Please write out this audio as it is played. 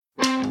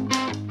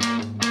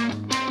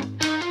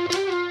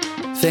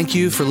Thank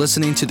you for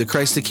listening to the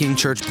Christ the King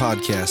Church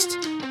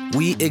podcast.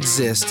 We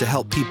exist to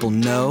help people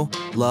know,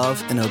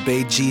 love, and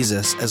obey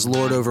Jesus as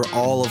Lord over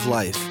all of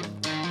life.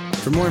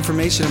 For more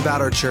information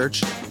about our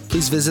church,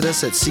 please visit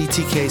us at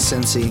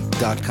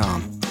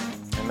ctkcincy.com.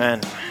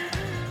 Amen.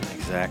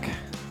 Thanks, Zach.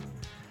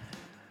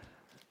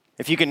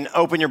 If you can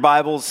open your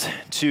Bibles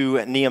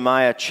to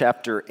Nehemiah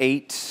chapter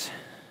 8.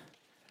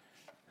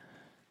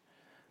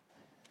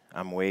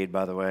 I'm Wade,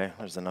 by the way.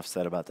 There's enough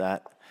said about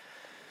that.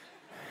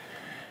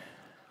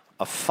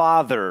 A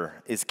father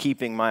is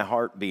keeping my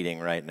heart beating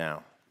right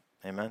now.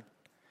 Amen.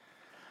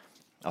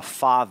 A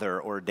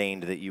father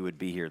ordained that you would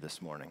be here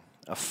this morning.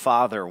 A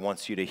father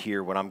wants you to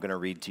hear what I'm going to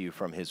read to you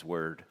from his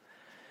word.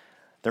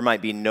 There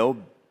might be no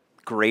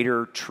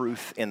greater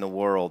truth in the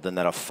world than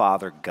that a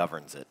father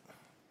governs it.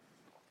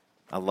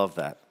 I love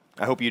that.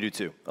 I hope you do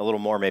too. A little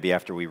more maybe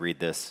after we read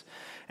this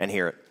and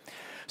hear it.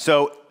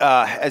 So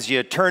as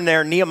you turn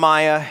there,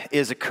 Nehemiah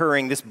is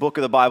occurring. This book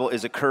of the Bible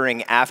is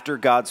occurring after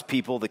God's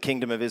people, the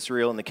kingdom of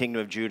Israel and the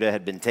kingdom of Judah,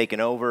 had been taken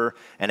over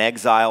and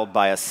exiled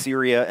by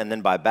Assyria and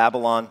then by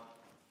Babylon.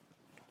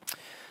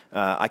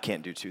 I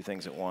can't do two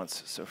things at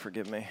once, so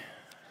forgive me.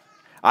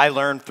 I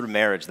learned through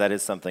marriage that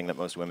is something that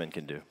most women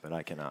can do, but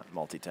I cannot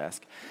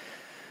multitask.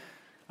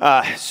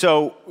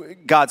 So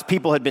God's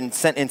people had been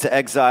sent into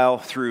exile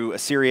through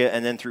Assyria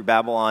and then through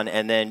Babylon.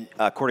 And then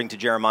according to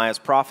Jeremiah's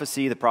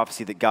prophecy, the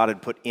prophecy that God had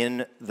put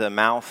in the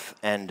mouth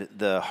and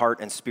the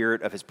heart and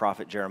spirit of his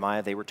prophet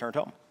Jeremiah, they returned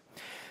home.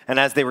 And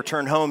as they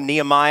returned home,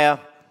 Nehemiah,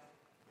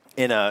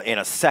 in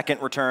a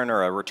second return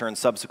or a return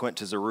subsequent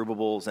to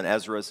Zerubbabel's and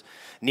Ezra's,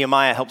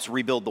 Nehemiah helps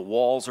rebuild the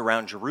walls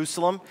around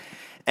Jerusalem.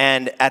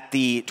 And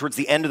towards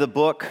the end of the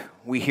book,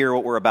 we hear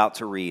what we're about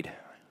to read.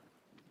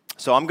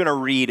 So I'm going to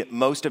read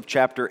most of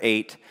chapter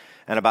 8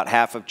 and about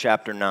half of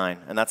chapter 9,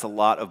 and that's a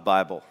lot of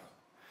Bible.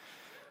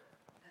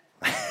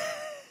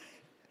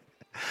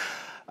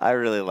 I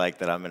really like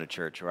that I'm in a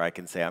church where I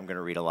can say I'm going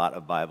to read a lot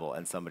of Bible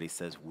and somebody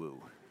says,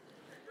 woo.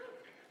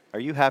 Are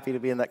you happy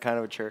to be in that kind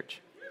of a church?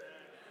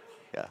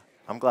 Yeah,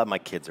 I'm glad my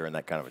kids are in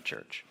that kind of a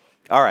church.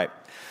 All right,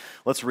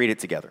 let's read it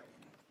together.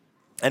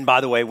 And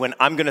by the way, when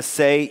I'm going to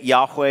say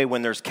Yahweh,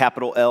 when there's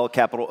capital L,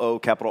 capital O,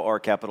 capital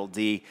R, capital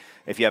D,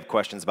 if you have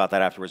questions about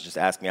that afterwards, just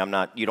ask me.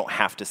 You don't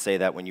have to say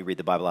that when you read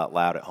the Bible out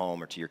loud at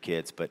home or to your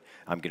kids, but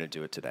I'm going to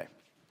do it today.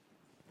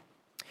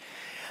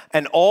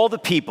 And all the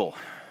people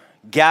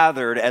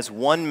gathered as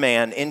one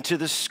man into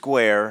the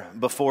square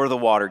before the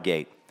water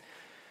gate.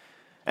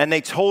 And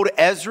they told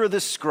Ezra the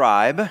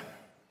scribe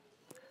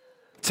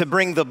to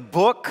bring the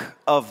book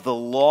of the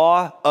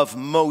law of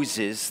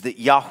Moses that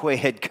Yahweh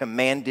had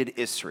commanded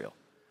Israel.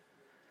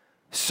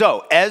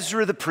 So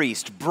Ezra the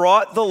priest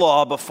brought the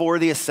law before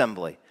the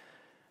assembly,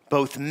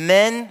 both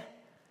men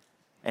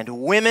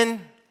and women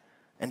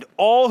and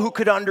all who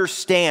could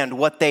understand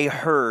what they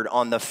heard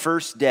on the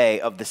first day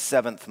of the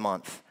 7th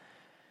month.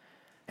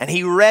 And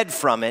he read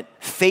from it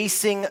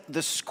facing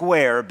the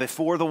square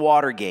before the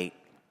water gate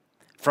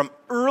from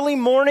early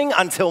morning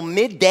until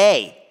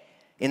midday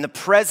in the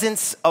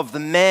presence of the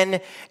men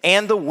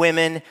and the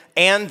women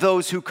and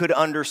those who could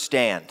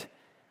understand.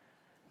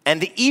 And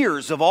the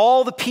ears of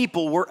all the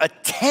people were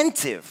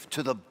attentive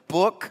to the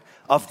book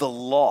of the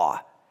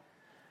law.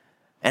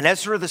 And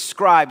Ezra the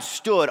scribe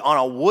stood on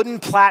a wooden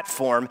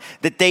platform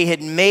that they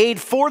had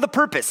made for the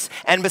purpose.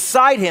 And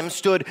beside him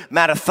stood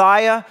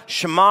Mattithiah,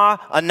 Shema,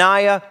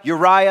 Ananiah,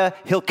 Uriah,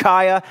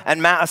 Hilkiah,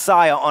 and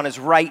Maaseiah on his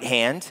right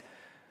hand.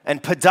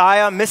 And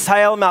Pedaiah,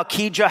 Mishael,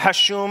 Malchijah,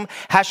 Hashum,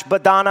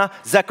 Hashbaddanah,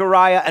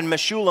 Zechariah, and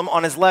Meshullam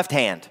on his left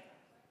hand.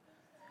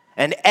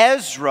 And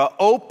Ezra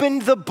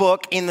opened the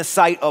book in the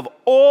sight of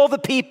all the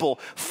people,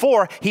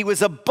 for he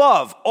was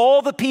above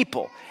all the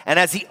people. And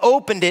as he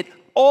opened it,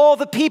 all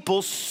the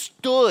people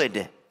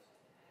stood.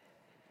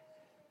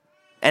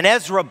 And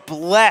Ezra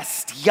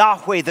blessed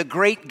Yahweh, the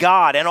great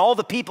God, and all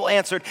the people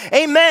answered,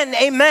 Amen,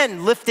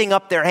 amen, lifting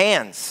up their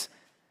hands.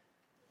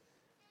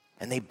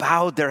 And they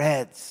bowed their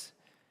heads,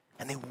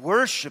 and they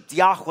worshiped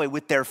Yahweh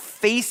with their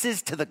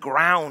faces to the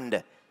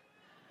ground.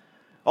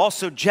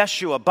 Also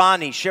Jeshua,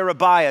 Bani,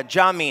 Sherebiah,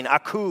 Jamin,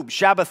 Akub,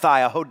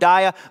 Shabbathiah,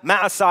 Hodiah,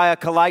 Maaseiah,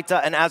 Kelita,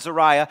 and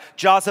Azariah,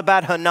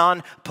 Jozabad,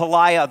 Hanan,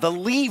 Peliah, the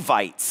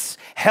Levites,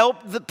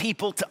 helped the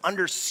people to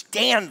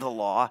understand the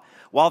law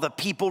while the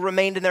people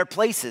remained in their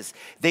places.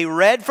 They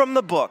read from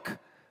the book,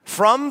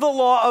 from the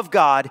law of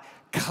God,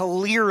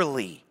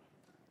 clearly.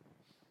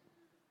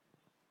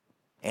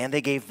 And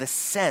they gave the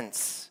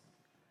sense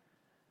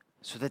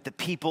so that the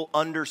people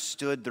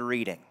understood the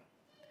reading.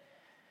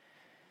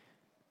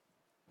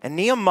 And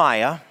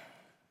Nehemiah,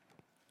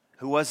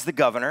 who was the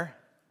governor,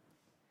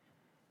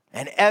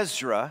 and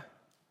Ezra,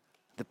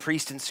 the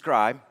priest and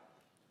scribe,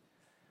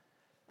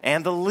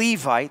 and the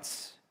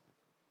Levites,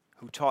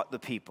 who taught the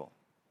people.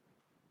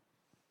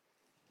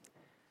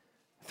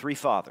 3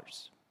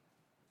 fathers.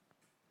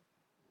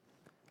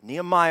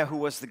 Nehemiah, who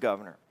was the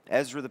governor,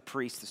 Ezra, the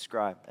priest, the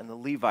scribe, and the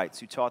Levites,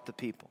 who taught the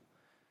people,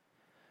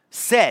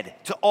 said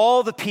to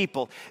all the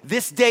people,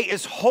 "This day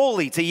is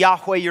holy to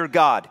Yahweh your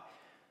God.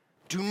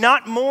 Do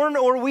not mourn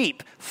or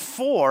weep,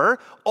 for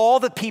all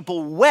the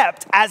people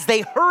wept as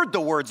they heard the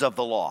words of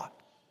the law.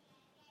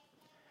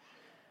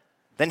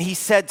 Then he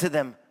said to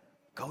them,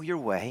 go your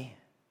way,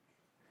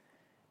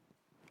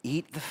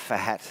 eat the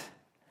fat,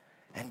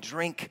 and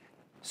drink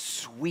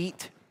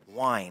sweet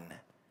wine.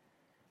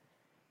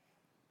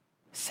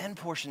 Send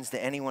portions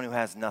to anyone who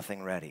has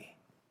nothing ready.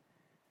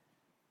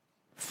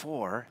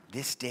 For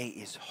this day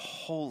is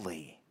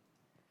holy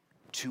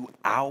to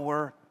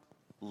our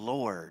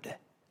Lord.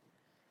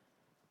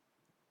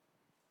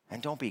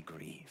 And don't be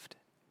grieved,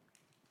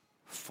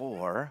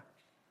 for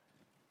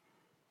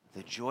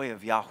the joy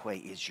of Yahweh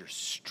is your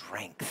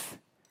strength.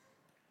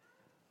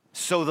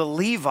 So the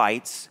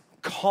Levites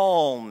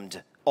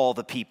calmed all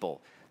the people,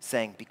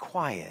 saying, be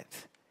quiet.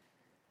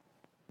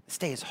 This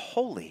day is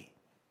holy.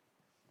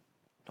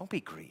 Don't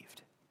be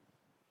grieved.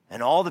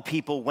 And all the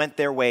people went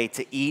their way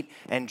to eat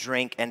and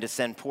drink and to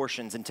send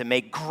portions and to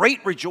make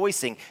great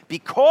rejoicing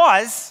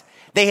because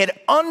they had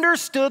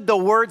understood the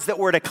words that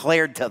were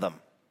declared to them.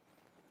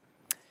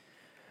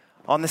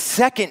 On the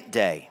second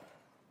day,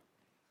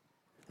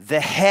 the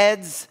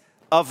heads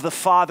of the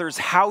fathers'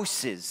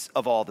 houses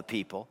of all the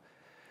people,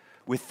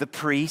 with the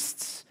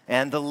priests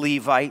and the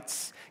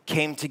Levites,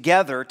 came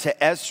together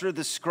to Ezra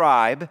the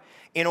scribe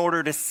in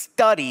order to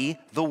study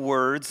the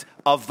words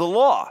of the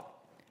law.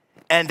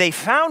 And they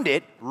found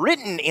it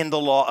written in the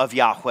law of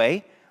Yahweh,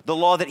 the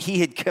law that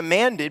he had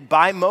commanded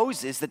by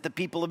Moses, that the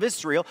people of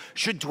Israel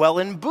should dwell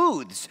in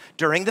booths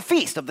during the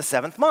feast of the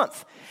 7th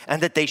month,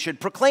 and that they should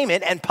proclaim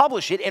it and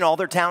publish it in all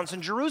their towns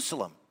in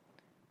Jerusalem.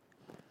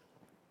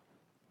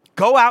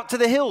 Go out to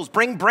the hills,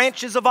 bring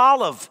branches of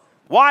olive,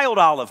 wild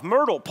olive,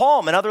 myrtle,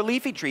 palm, and other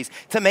leafy trees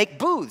to make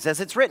booths,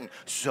 as it's written.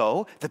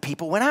 So the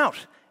people went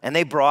out, and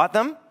they brought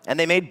them, and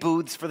they made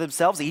booths for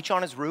themselves, each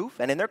on his roof,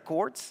 and in their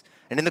courts,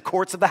 and in the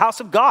courts of the house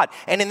of God,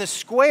 and in the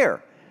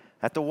square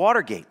at the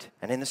water gate,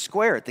 and in the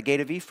square at the gate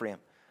of Ephraim.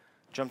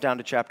 Jump down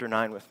to chapter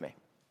 9 with me.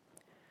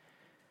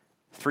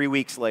 3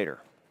 weeks later.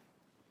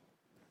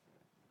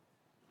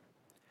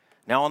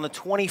 Now on the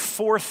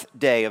 24th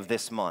day of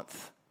this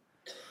month,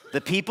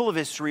 the people of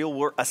Israel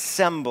were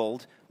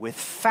assembled with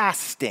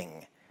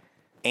fasting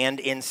and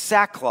in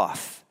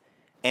sackcloth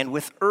and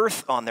with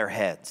earth on their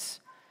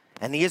heads.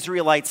 And the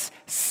Israelites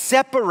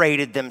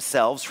separated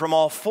themselves from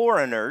all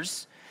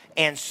foreigners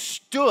and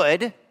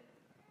stood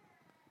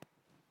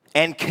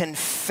and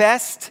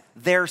confessed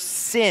their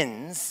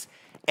sins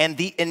and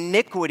the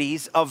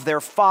iniquities of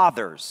their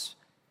fathers.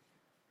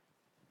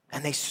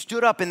 And they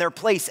stood up in their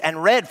place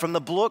and read from the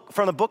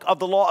book of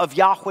the law of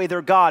Yahweh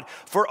their God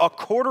for a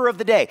quarter of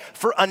the day.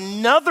 For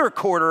another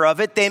quarter of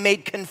it, they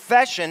made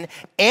confession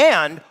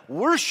and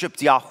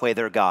worshiped Yahweh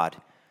their God.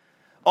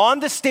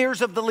 On the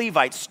stairs of the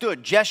Levites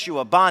stood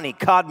Jeshua, Bani,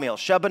 Kadmiel,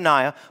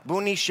 Shebaniah,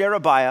 Buni,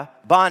 Sherebiah,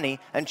 Bani,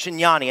 and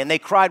Shinyani, and they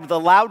cried with a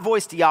loud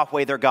voice to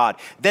Yahweh their God.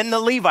 Then the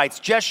Levites,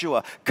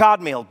 Jeshua,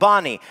 Kadmiel,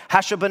 Bani,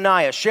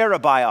 Hashabaniah,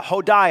 Sherebiah,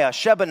 Hodiah,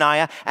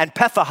 Shebaniah, and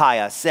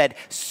Pethahiah said,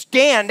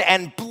 stand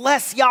and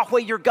bless Yahweh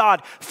your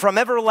God from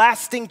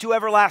everlasting to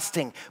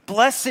everlasting.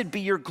 Blessed be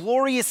your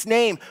glorious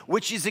name,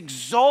 which is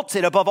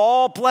exalted above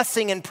all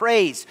blessing and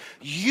praise.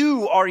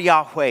 You are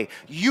Yahweh,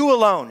 you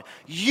alone.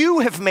 You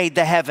have made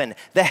the heaven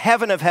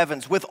of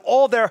heavens with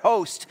all their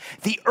host,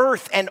 the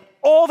earth and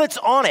all that's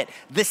on it,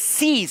 the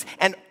seas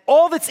and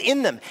all that's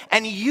in them,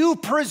 and you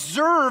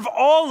preserve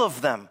all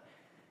of them.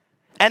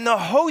 And the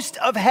host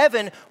of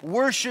heaven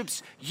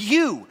worships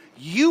you.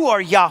 You are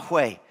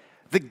Yahweh,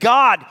 the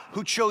God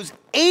who chose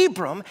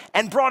Abram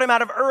and brought him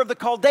out of Ur of the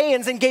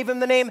Chaldeans and gave him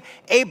the name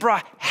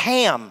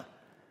Abraham.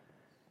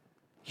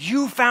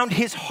 You found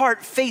his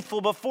heart faithful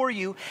before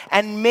you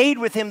and made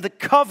with him the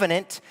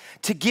covenant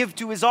to give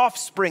to his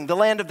offspring the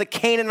land of the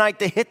Canaanite,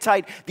 the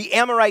Hittite, the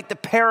Amorite, the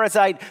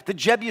Perizzite, the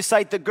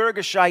Jebusite, the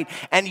Girgashite.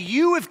 And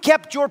you have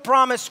kept your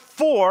promise,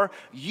 for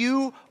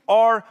you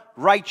are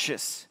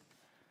righteous.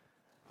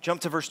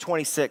 Jump to verse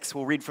 26.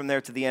 We'll read from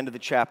there to the end of the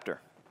chapter.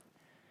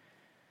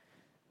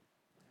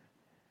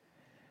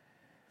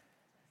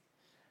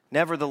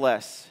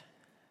 Nevertheless,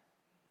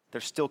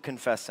 they're still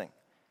confessing.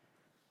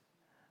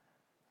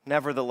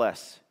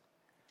 Nevertheless,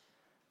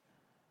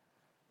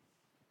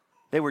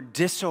 they were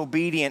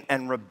disobedient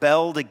and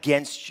rebelled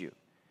against you,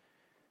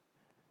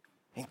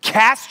 and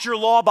cast your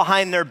law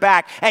behind their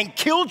back, and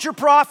killed your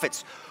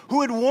prophets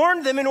who had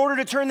warned them in order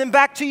to turn them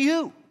back to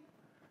you.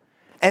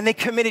 And they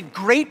committed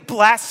great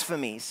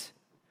blasphemies.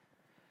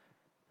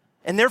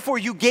 And therefore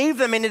you gave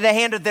them into the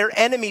hand of their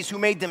enemies who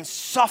made them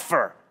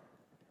suffer.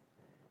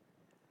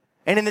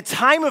 And in the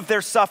time of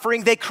their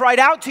suffering, they cried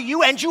out to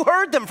you, and you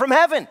heard them from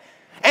heaven.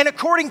 And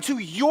according to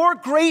your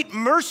great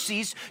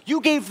mercies,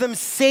 you gave them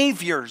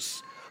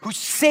saviors who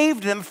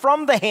saved them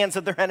from the hands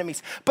of their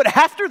enemies. But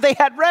after they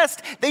had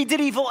rest, they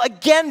did evil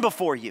again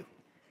before you.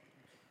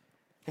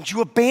 And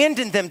you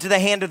abandoned them to the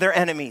hand of their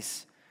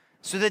enemies,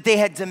 so that they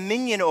had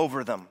dominion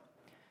over them.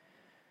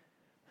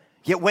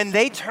 Yet when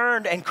they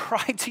turned and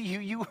cried to you,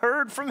 you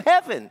heard from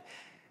heaven.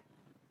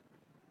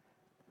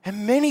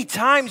 And many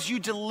times you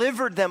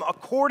delivered them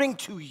according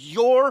to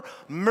your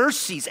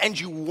mercies, and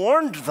you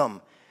warned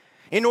them.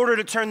 in order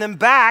to turn them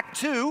back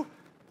to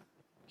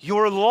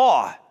your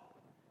law.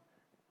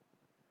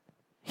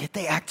 Yet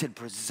they acted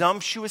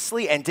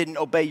presumptuously and didn't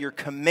obey your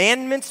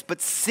commandments, but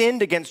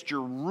sinned against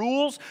your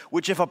rules,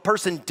 which if a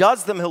person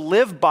does them, he'll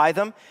live by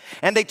them.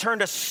 And they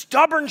turned a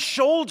stubborn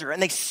shoulder,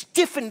 and they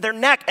stiffened their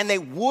neck, and they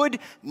would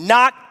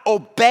not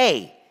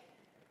obey.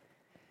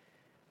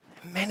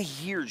 Many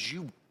years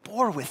you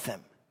bore with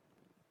them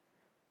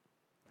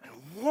and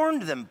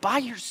warned them by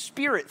your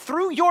Spirit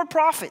through your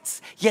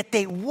prophets, yet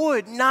they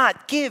would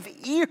not give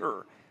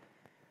ear.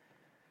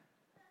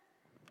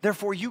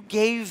 Therefore, you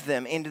gave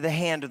them into the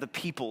hand of the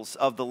peoples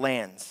of the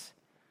lands.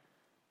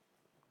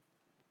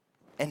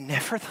 And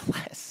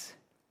nevertheless,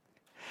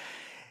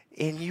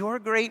 in your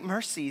great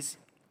mercies,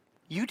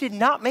 you did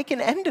not make an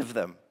end of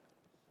them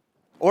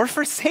or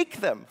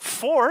forsake them.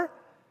 For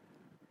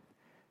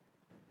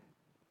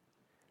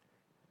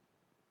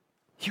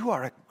you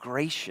are a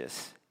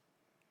gracious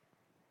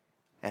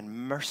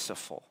and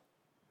merciful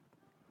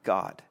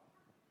God.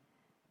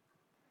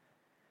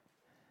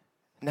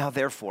 Now,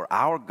 therefore,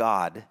 our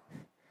God,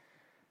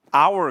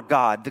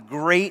 the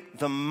great,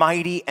 the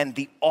mighty, and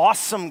the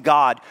awesome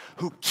God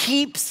who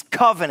keeps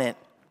covenant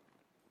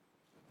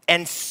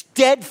and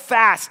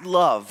steadfast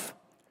love,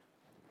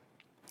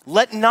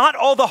 let not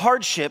all the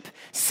hardship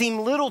seem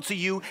little to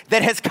you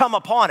that has come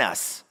upon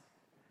us,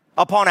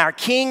 upon our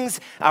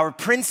kings, our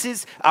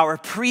princes, our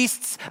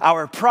priests,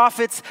 our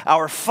prophets,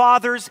 our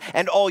fathers,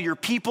 and all your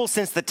people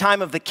since the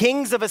time of the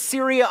kings of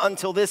Assyria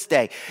until this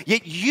day.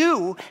 Yet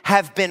you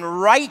have been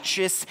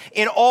righteous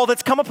in all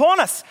that's come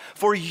upon us,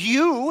 for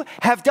you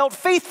have dealt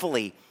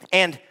faithfully,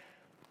 and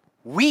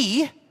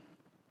we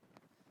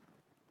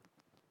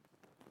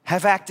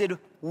have acted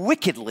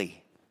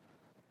wickedly.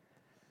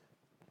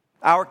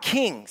 Our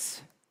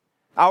kings,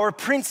 our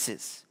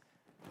princes,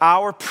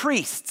 our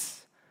priests,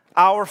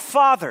 our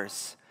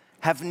fathers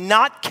have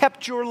not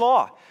kept your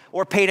law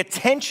or paid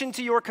attention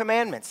to your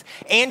commandments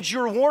and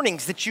your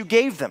warnings that you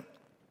gave them.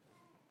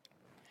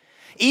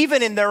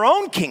 Even in their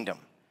own kingdom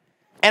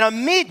and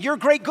amid your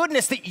great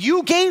goodness that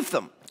you gave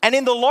them, and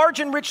in the large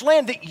and rich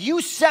land that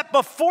you set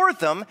before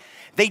them,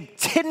 they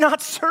did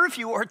not serve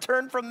you or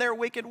turn from their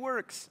wicked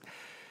works.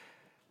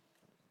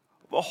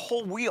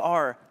 Behold, we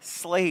are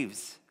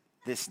slaves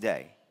this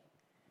day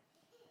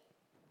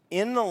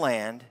in the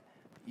land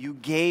you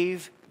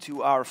gave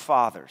to our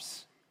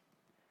fathers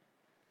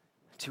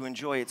to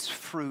enjoy its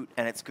fruit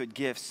and its good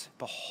gifts.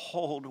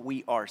 Behold,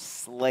 we are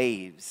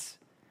slaves,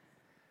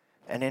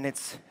 and in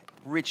its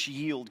rich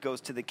yield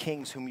goes to the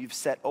kings whom you've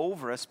set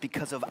over us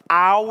because of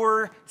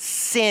our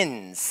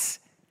sins.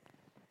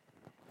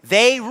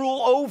 They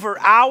rule over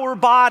our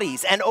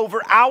bodies and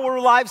over our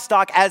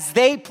livestock as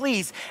they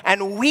please,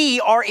 and we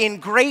are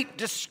in great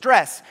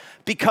distress.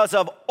 Because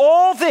of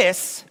all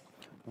this,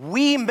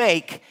 we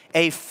make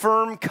a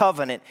firm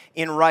covenant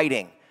in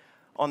writing.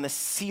 On the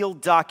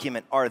sealed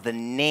document are the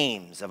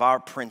names of our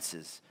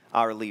princes,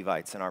 our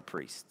Levites, and our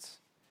priests.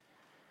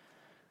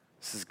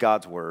 This is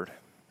God's word.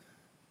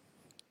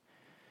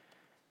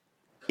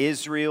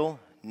 Israel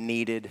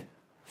needed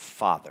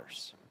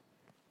fathers.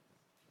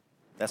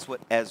 That's what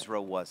Ezra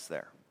was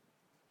there.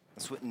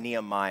 That's what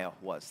Nehemiah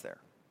was there.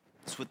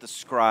 That's what the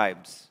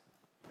scribes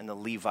and the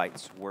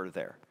Levites were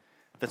there.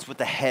 That's what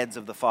the heads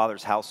of the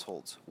fathers'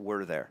 households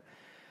were there.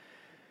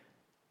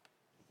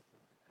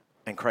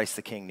 And Christ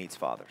the King needs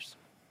fathers.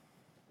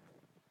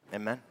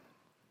 Amen?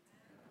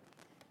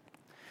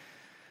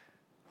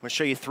 I'm going to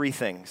show you three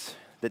things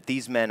that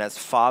these men, as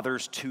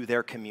fathers to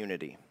their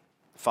community,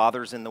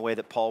 fathers in the way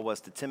that Paul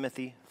was to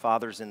Timothy,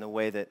 fathers in the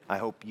way that I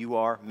hope you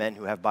are, men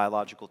who have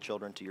biological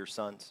children to your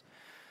sons.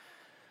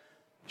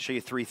 I'll show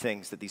you three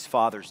things that these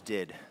fathers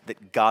did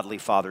that godly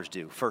fathers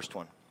do. First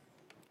one,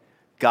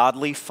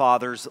 godly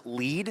fathers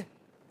lead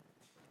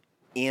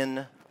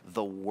in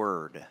the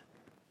word.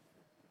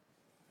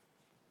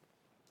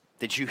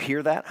 Did you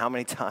hear that? How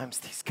many times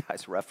these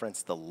guys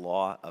reference the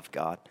law of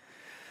God?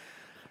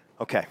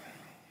 Okay.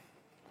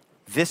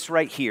 This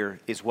right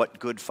here is what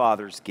good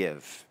fathers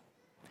give.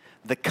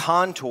 The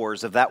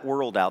contours of that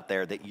world out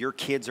there that your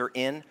kids are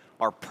in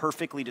are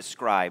perfectly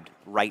described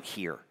right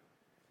here.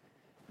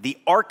 The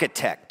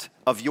architect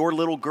of your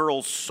little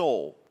girl's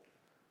soul,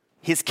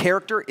 his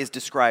character is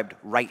described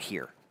right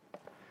here.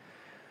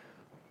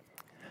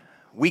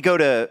 We go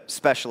to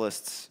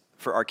specialists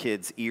for our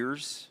kids'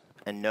 ears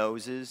and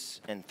noses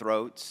and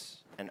throats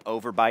and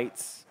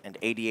overbites and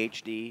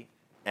ADHD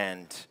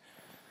and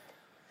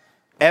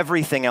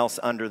everything else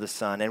under the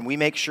sun. And we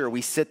make sure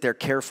we sit there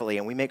carefully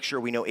and we make sure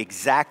we know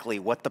exactly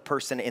what the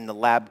person in the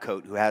lab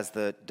coat who has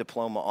the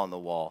diploma on the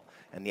wall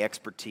and the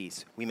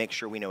expertise, we make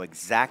sure we know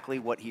exactly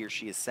what he or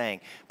she is saying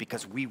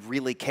because we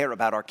really care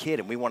about our kid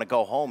and we want to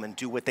go home and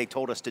do what they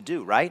told us to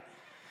do, right?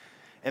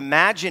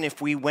 Imagine if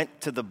we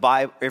went to the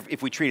Bible,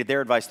 if we treated their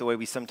advice the way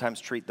we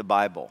sometimes treat the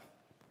Bible.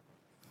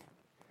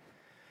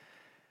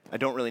 I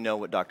don't really know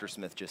what Dr.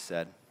 Smith just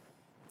said,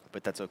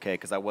 but that's okay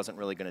because I wasn't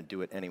really going to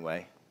do it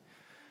anyway.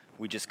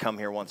 We just come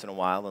here once in a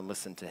while and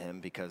listen to him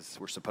because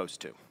we're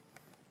supposed to,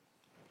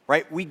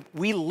 right?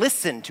 We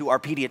listen to our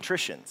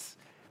pediatricians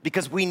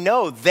because we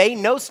know they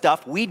know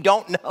stuff we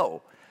don't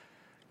know.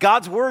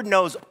 God's word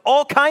knows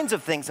all kinds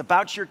of things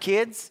about your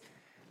kids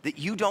that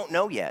you don't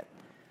know yet.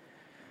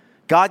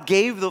 God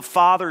gave the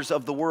fathers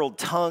of the world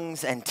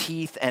tongues and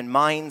teeth and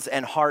minds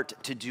and heart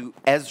to do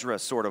Ezra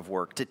sort of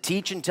work, to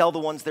teach and tell the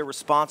ones they're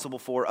responsible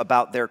for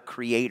about their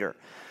Creator,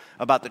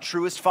 about the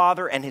truest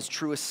Father and his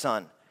truest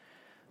Son,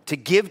 to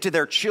give to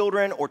their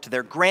children or to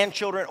their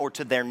grandchildren or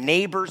to their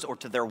neighbors or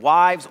to their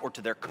wives or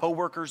to their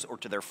coworkers or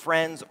to their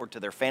friends or to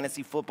their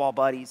fantasy football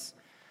buddies,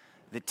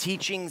 the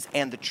teachings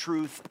and the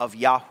truth of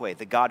Yahweh,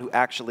 the God who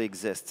actually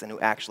exists and who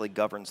actually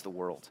governs the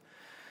world.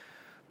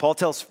 Paul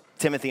tells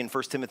Timothy in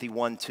 1 Timothy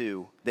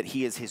 1:2 that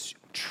he is his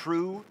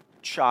true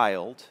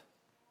child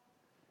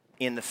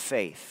in the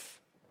faith.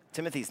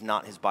 Timothy's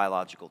not his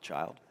biological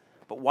child,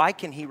 but why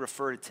can he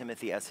refer to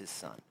Timothy as his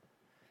son?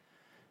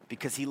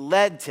 Because he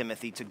led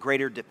Timothy to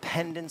greater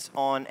dependence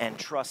on and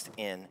trust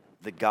in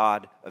the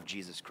God of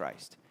Jesus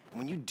Christ. And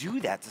when you do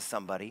that to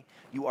somebody,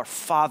 you are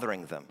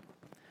fathering them.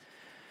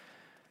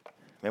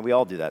 Man, we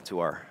all do that to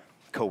our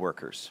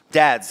coworkers.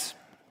 Dads,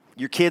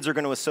 your kids are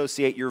going to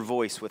associate your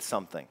voice with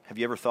something. Have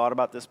you ever thought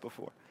about this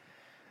before?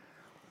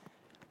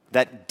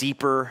 That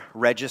deeper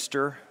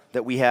register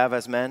that we have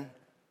as men,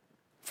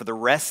 for the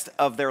rest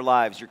of their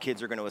lives, your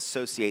kids are going to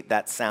associate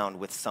that sound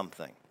with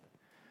something.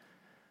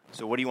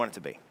 So what do you want it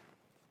to be?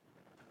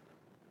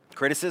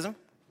 Criticism?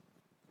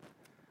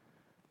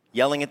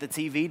 Yelling at the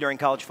TV during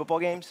college football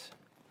games?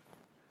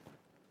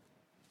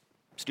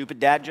 Stupid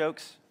dad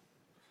jokes?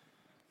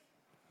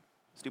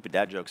 Stupid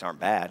dad jokes aren't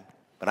bad,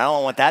 but I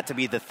don't want that to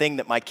be the thing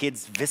that my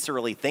kids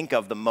viscerally think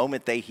of the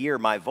moment they hear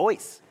my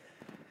voice.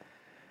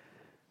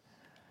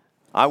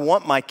 I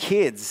want my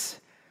kids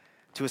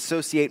to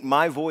associate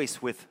my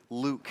voice with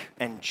Luke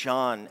and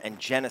John and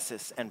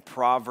Genesis and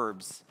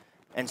Proverbs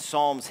and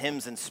Psalms,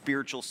 hymns, and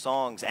spiritual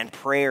songs and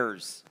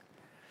prayers.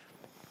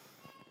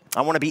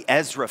 I want to be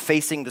Ezra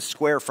facing the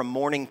square from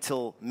morning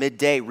till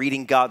midday,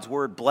 reading God's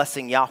word,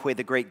 blessing Yahweh,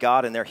 the great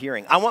God, in their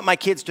hearing. I want my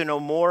kids to know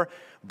more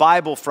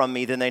Bible from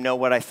me than they know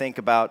what I think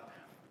about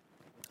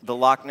the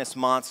Loch Ness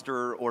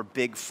Monster or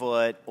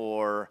Bigfoot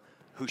or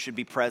who should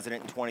be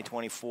president in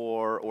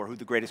 2024 or who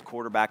the greatest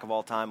quarterback of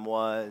all time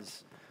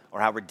was or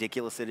how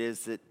ridiculous it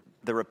is that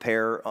the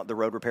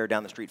road repair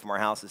down the street from our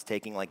house is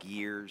taking like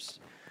years.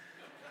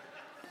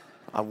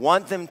 I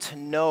want them to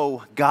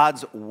know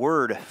God's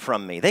word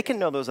from me. They can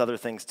know those other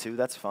things too,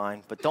 that's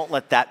fine, but don't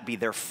let that be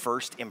their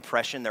first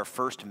impression, their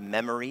first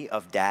memory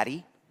of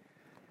daddy.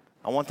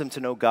 I want them to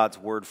know God's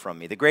word from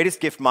me. The greatest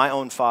gift my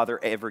own father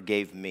ever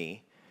gave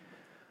me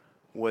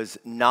was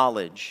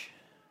knowledge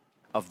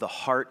of the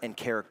heart and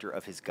character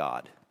of his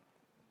God.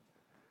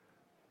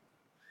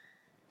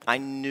 I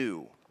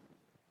knew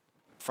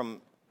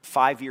from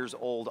 5 years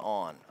old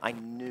on, I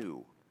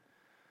knew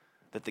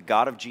that the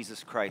God of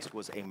Jesus Christ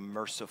was a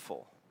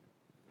merciful,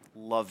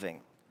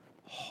 loving,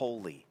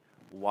 holy,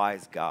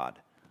 wise God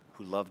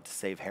who loved to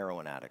save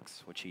heroin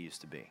addicts, which he used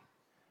to be.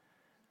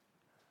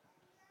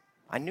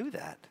 I knew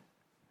that.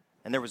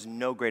 And there was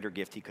no greater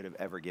gift he could have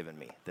ever given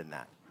me than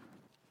that.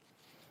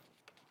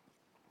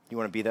 You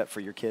want to be that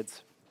for your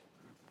kids?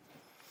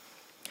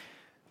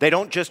 They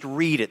don't just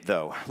read it,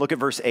 though. Look at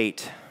verse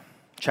 8.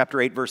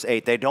 Chapter 8, verse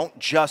 8. They don't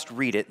just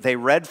read it. They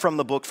read from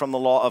the book, from the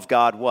law of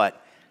God,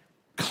 what?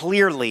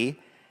 Clearly,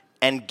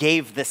 and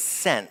gave the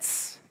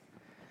sense.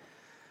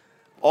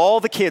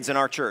 All the kids in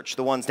our church,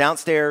 the ones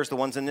downstairs, the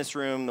ones in this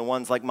room, the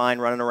ones like mine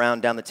running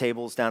around down the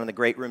tables, down in the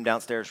great room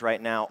downstairs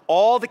right now,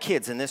 all the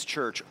kids in this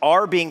church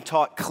are being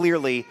taught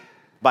clearly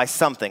by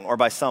something or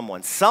by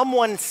someone.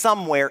 Someone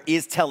somewhere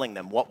is telling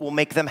them what will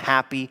make them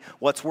happy,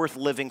 what's worth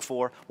living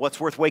for,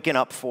 what's worth waking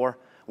up for,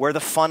 where the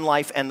fun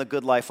life and the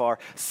good life are.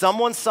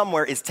 Someone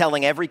somewhere is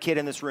telling every kid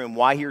in this room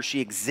why he or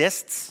she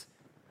exists,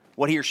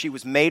 what he or she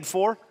was made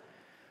for.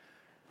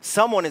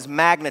 Someone is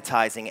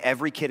magnetizing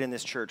every kid in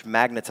this church,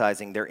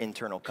 magnetizing their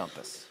internal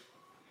compass.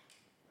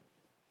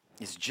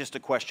 It's just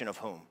a question of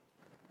whom.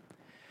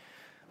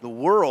 The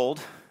world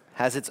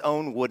has its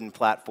own wooden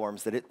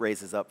platforms that it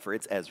raises up for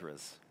its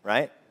Ezras,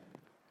 right?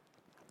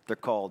 They're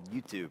called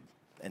YouTube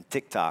and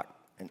TikTok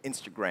and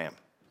Instagram.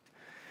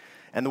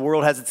 And the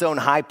world has its own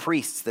high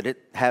priests that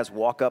it has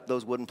walk up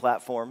those wooden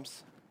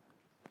platforms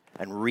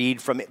and read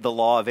from the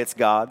law of its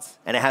gods.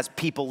 And it has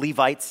people,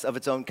 Levites of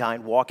its own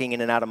kind, walking in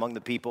and out among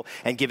the people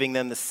and giving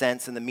them the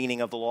sense and the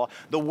meaning of the law.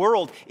 The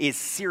world is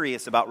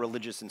serious about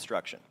religious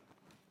instruction.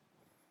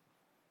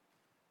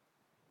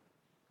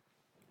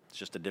 It's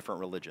just a different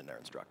religion they're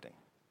instructing.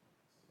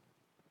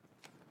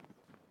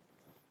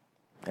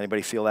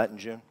 Anybody feel that in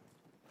June?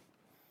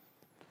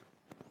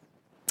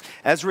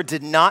 Ezra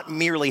did not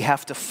merely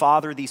have to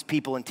father these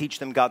people and teach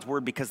them God's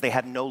word because they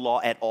had no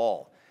law at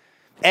all.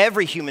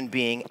 Every human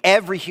being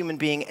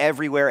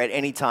everywhere at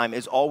any time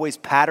is always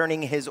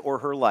patterning his or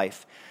her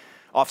life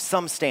off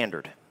some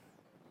standard.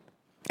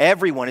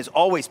 Everyone is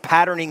always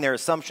patterning their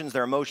assumptions,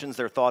 their emotions,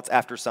 their thoughts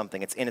after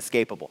something. It's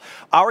inescapable.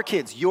 Our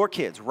kids, your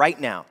kids, right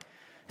now,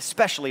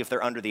 especially if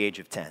they're under the age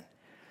of 10,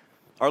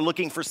 are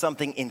looking for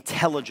something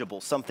intelligible,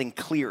 something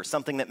clear,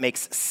 something that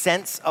makes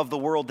sense of the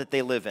world that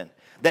they live in.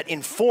 that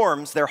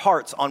informs their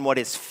hearts on what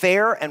is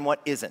fair and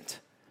what isn't,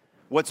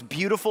 what's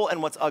beautiful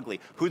and what's ugly,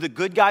 who the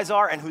good guys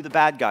are and who the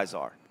bad guys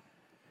are.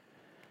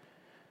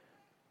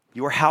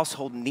 Your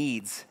household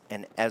needs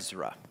an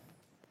Ezra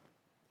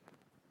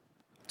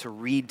to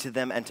read to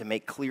them and to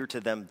make clear to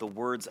them the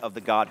words of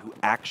the God who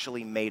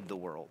actually made the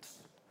world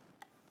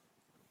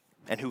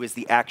and who is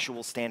the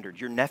actual standard.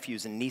 Your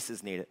nephews and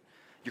nieces need it.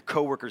 Your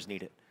coworkers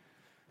need it.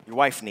 Your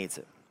wife needs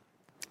it.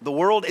 The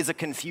world is a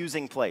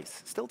confusing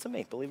place, still to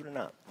me, believe it or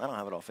not. I don't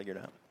have it all figured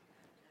out.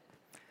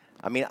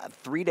 I mean,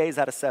 3 days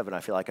out of 7, I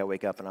feel like I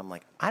wake up and I'm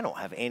like, I don't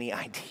have any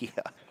idea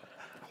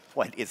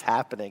what is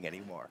happening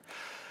anymore.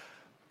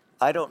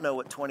 I don't know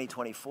what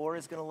 2024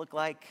 is going to look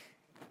like.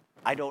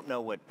 I don't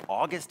know what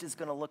August is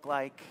going to look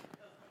like.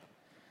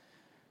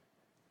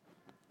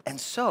 And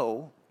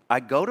so I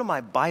go to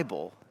my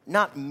Bible,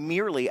 not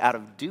merely out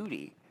of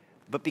duty,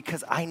 but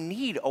because I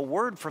need a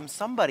word from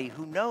somebody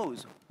who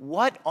knows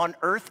what on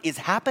earth is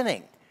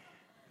happening.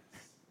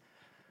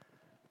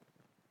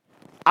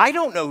 I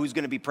don't know who's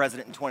going to be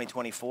president in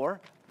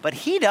 2024, but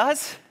he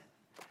does.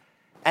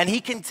 And he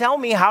can tell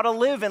me how to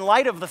live in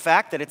light of the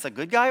fact that it's a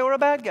good guy or a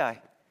bad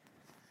guy.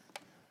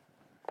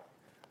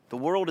 The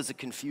world is a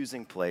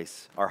confusing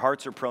place. Our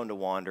hearts are prone to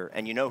wander,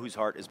 and you know whose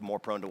heart is more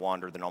prone to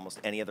wander than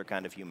almost any other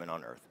kind of human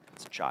on earth?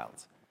 It's a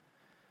child's.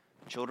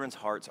 Children's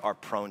hearts are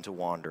prone to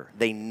wander.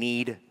 They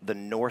need the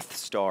north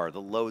star,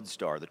 the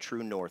lodestar, the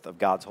true north of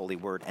God's holy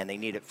word, and they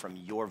need it from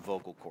your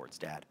vocal cords,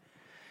 Dad.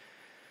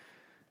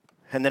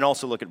 And then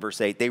also look at verse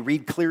 8. They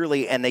read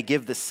clearly and they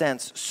give the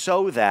sense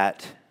so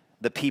that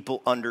the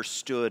people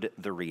understood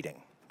the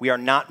reading. We are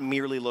not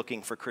merely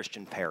looking for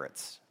Christian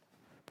parrots,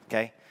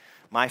 okay?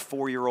 My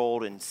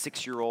 4-year-old and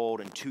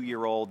 6-year-old and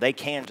 2-year-old, they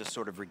can just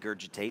sort of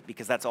regurgitate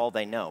because that's all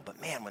they know.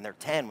 But man, when they're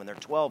 10, when they're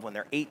 12, when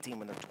they're 18,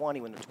 when they're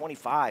 20, when they're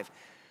 25,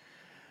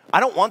 I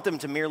don't want them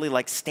to merely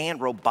like stand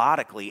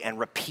robotically and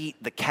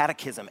repeat the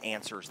catechism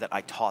answers that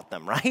I taught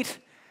them, right?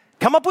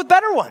 Come up with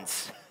better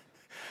ones.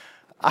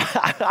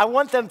 I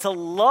want them to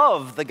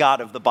love the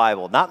God of the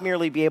Bible, not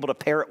merely be able to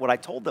parrot what I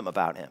told them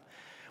about him.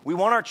 We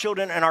want our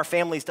children and our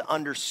families to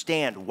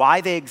understand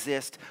why they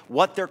exist,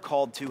 what they're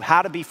called to,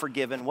 how to be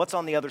forgiven, what's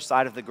on the other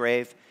side of the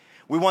grave.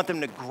 We want them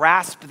to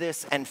grasp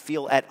this and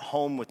feel at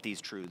home with these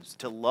truths,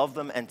 to love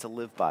them and to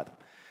live by them.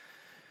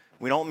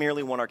 We don't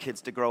merely want our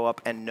kids to grow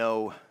up and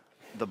know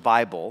the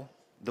Bible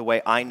the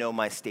way I know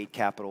my state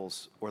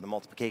capitals or the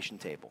multiplication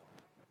table,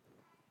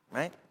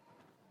 right?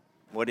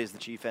 What is the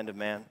chief end of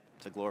man?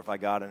 To glorify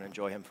God and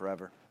enjoy him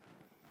forever.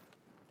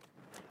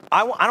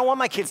 I don't want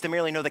my kids to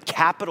merely know the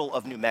capital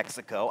of New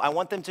Mexico. I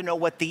want them to know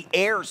what the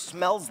air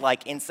smells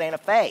like in Santa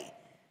Fe.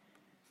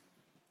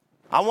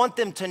 I want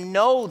them to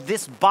know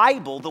this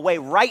Bible the way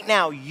right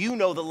now you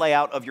know the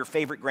layout of your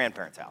favorite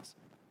grandparents' house.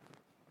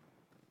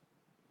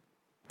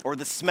 Or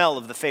the smell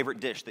of the favorite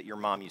dish that your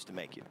mom used to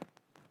make you.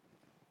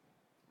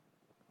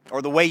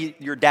 Or the way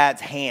your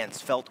dad's hands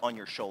felt on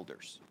your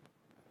shoulders.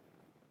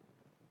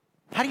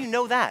 How do you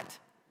know that?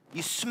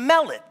 You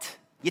smell it.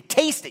 You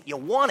taste it. You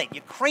want it.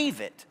 You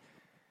crave it.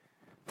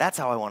 That's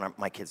how I want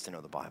my kids to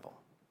know the Bible.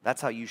 That's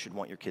how you should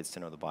want your kids to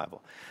know the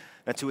Bible.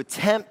 Now, to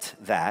attempt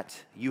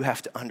that, you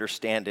have to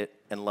understand it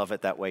and love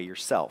it that way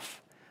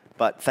yourself.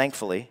 But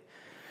thankfully,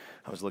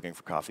 I was looking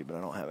for coffee, but I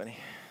don't have any.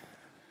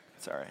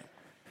 It's all right.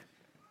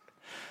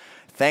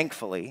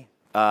 Thankfully,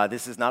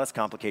 this is not as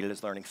complicated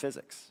as learning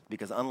physics,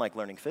 because unlike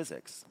learning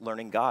physics,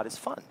 learning God is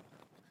fun.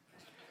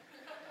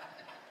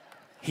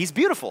 He's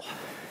beautiful.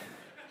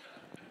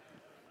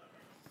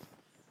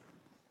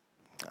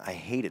 I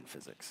hated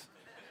physics.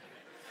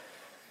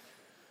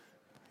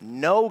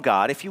 Know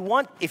God. If you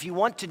want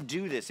to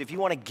do this, if you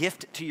want to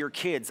gift to your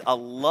kids a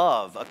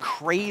love, a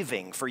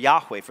craving for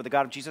Yahweh, for the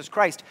God of Jesus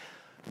Christ,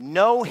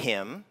 know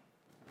him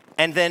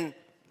and then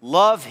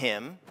love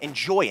him,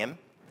 enjoy him,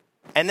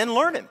 and then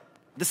learn him.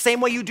 The same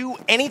way you do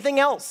anything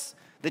else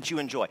that you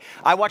enjoy.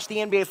 I watched the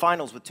NBA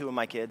Finals with 2 of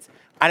my kids.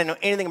 I didn't know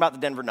anything about the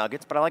Denver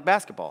Nuggets, but I like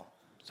basketball.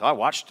 So I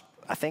watched,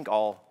 I think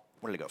all,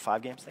 what did it go,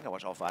 5 games? I think I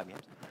watched all 5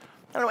 games.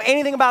 I don't know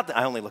anything about that.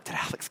 I only looked at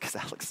Alex because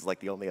Alex is like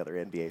the only other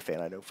NBA fan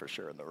I know for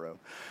sure in the room.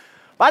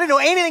 But I didn't know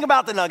anything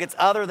about the Nuggets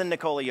other than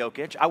Nikola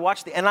Jokic. I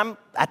watched and I'm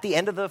at the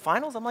end of the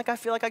finals, I'm like, I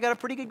feel like I got a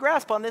pretty good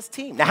grasp on this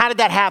team. Now, how did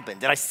that happen?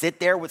 Did I sit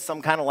there with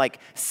some kind of like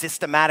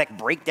systematic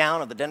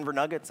breakdown of the Denver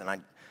Nuggets?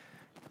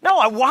 No,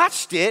 I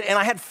watched it and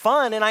I had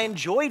fun and I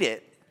enjoyed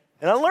it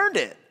and I learned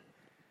it.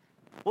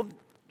 Well,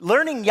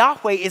 learning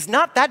Yahweh is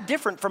not that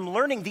different from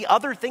learning the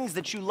other things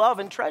that you love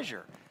and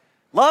treasure.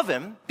 Love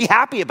him, be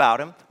happy about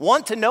him,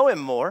 want to know him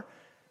more,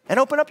 and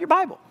open up your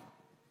Bible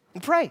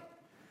and pray.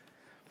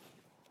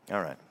 All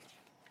right.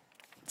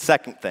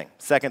 Second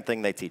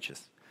thing they teach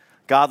us.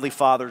 Godly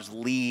fathers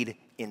lead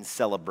in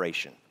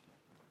celebration.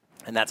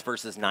 And that's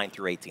verses 9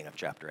 through 18 of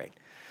chapter 8.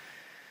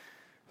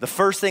 The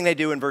first thing they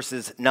do in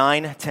verses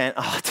 9, 10,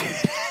 oh,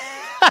 dude.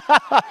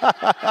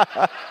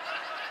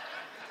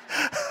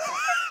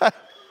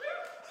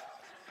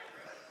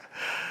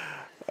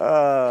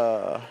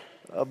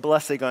 A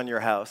blessing on your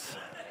house.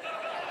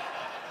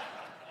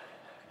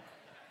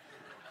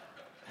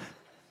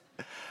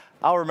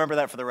 I'll remember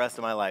that for the rest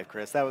of my life,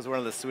 Chris. That was one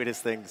of the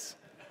sweetest things.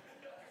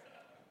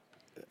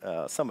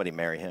 Somebody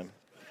marry him.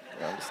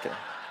 No, I'm just kidding.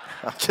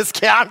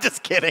 I'm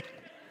just kidding.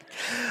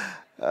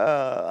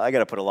 I got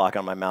to put a lock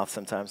on my mouth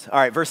sometimes. All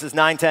right, verses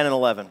 9, 10, and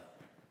 11.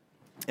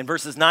 In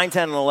verses 9,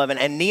 10, and 11,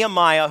 and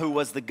Nehemiah, who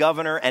was the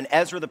governor, and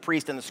Ezra the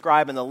priest, and the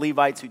scribe, and the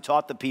Levites who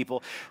taught the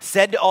people,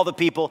 said to all the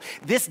people,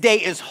 "This day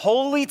is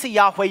holy to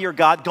Yahweh your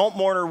God. Don't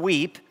mourn or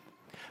weep."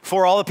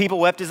 For all the people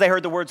wept as they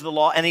heard the words of the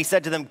law. And he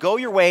said to them, "Go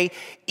your way,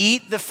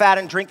 eat the fat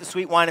and drink the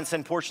sweet wine, and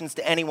send portions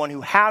to anyone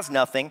who has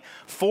nothing.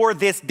 For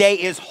this day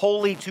is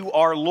holy to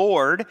our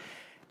Lord."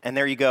 And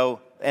there you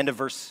go, end of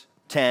verse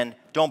 10.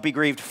 Don't be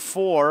grieved,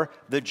 for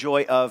the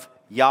joy of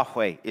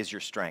Yahweh is your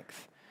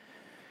strength.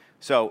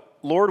 So,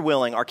 Lord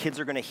willing, our kids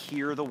are going to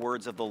hear the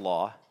words of the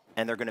law,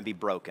 and they're going to be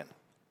broken.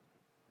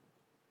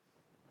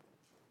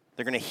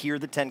 They're going to hear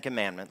the 10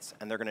 Commandments,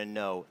 and they're going to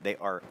know they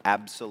are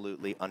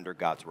absolutely under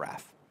God's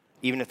wrath.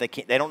 Even if they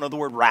don't know the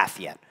word wrath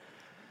yet.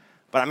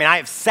 But I mean, I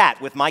have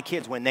sat with my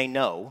kids when they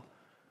know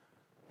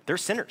they're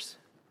sinners.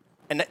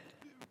 And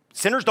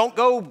sinners don't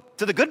go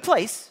to the good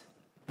place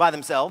by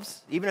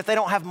themselves, even if they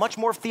don't have much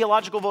more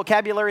theological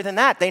vocabulary than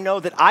that. They know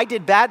that I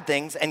did bad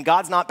things and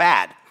God's not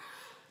bad.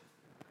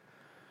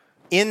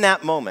 In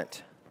that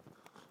moment,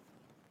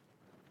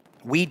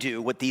 we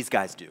do what these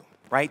guys do,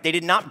 right? They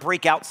did not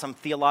break out some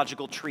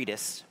theological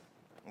treatise.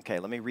 Okay,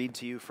 let me read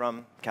to you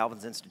from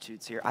Calvin's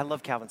Institutes here. I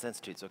love Calvin's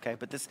Institutes, okay?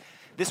 But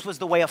this was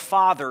the way a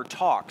father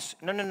talks.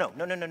 No.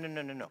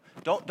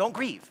 Don't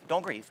grieve.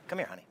 Don't grieve. Come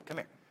here, honey. Come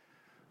here.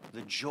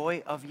 The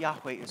joy of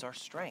Yahweh is our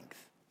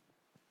strength.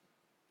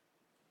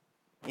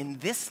 In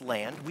this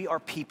land, we are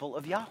people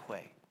of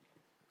Yahweh.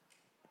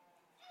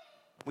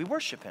 We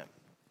worship him.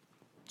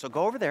 So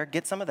go over there,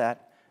 get some of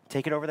that,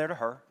 take it over there to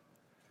her.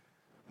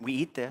 We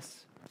eat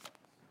this.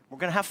 We're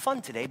going to have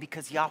fun today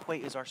because Yahweh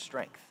is our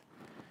strength.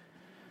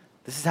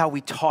 This is how we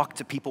talk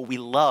to people we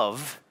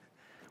love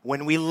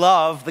when we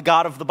love the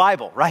God of the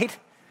Bible, right?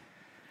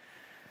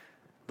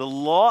 The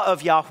law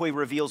of Yahweh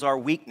reveals our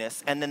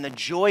weakness, and then the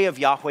joy of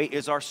Yahweh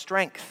is our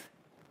strength.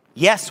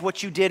 Yes,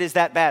 what you did is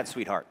that bad,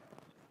 sweetheart.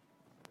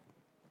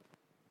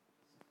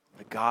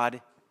 But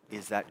God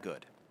is that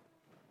good.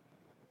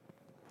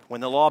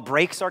 When the law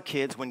breaks our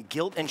kids, when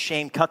guilt and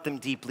shame cut them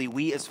deeply,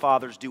 we as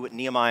fathers do what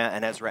Nehemiah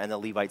and Ezra and the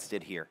Levites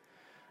did here.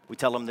 We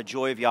tell them the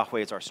joy of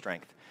Yahweh is our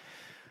strength.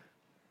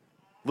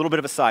 A little bit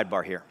of a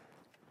sidebar here.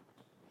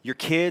 Your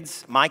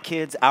kids, my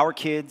kids, our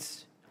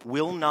kids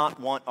will not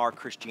want our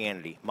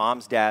Christianity.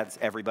 Moms, dads,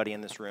 everybody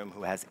in this room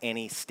who has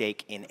any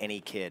stake in any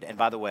kid. And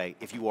by the way,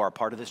 if you are a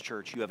part of this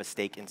church, you have a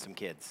stake in some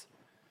kids.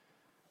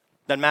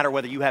 Doesn't matter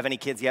whether you have any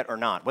kids yet or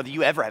not, whether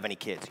you ever have any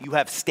kids. You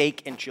have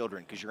stake in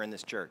children because you're in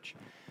this church.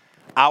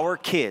 Our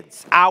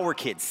kids,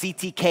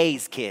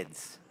 CTK's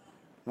kids,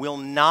 will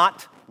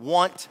not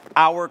want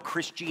our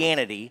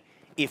Christianity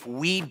if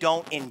we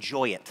don't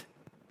enjoy it.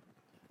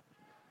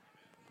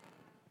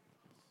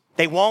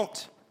 They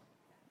won't.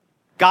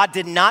 God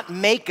did not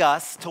make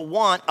us to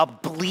want a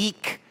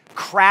bleak,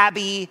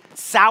 crabby,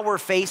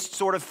 sour-faced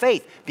sort of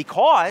faith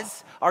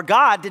because our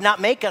God did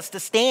not make us to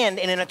stand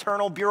in an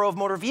eternal Bureau of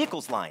Motor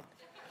Vehicles line.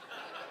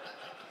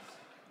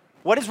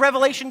 What does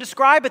Revelation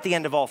describe at the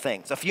end of all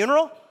things? A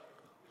funeral?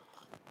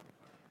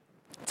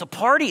 It's a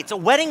party. It's a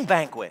wedding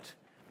banquet.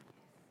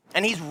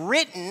 And he's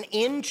written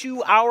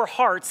into our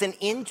hearts and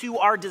into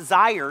our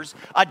desires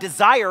a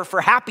desire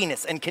for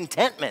happiness and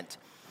contentment.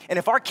 And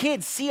if our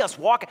kids see us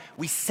walk,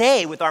 we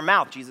say with our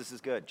mouth, Jesus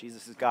is good,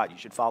 Jesus is God, you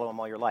should follow him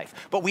all your life.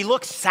 But we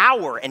look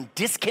sour and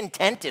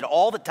discontented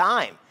all the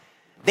time.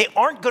 They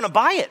aren't going to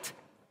buy it.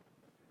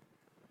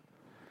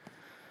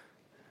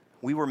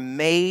 We were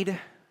made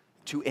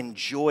to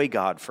enjoy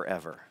God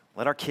forever.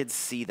 Let our kids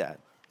see that.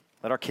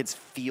 Let our kids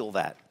feel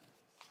that.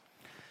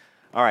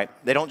 All right,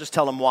 they don't just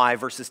tell them why.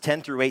 Verses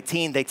 10 through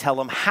 18, they tell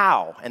them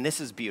how. And this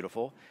is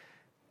beautiful.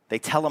 They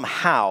tell them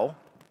how.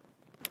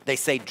 They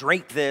say,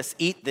 drink this,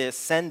 eat this,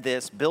 send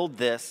this, build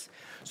this.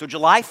 So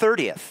July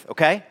 30th,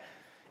 okay?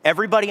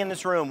 Everybody in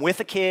this room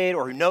with a kid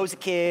or who knows a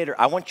kid, or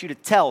I want you to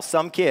tell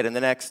some kid in the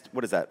next,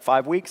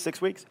 5 weeks,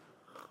 6 weeks?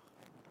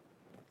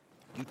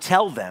 You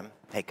tell them,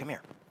 hey, come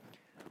here.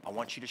 I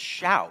want you to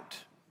shout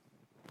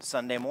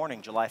Sunday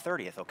morning, July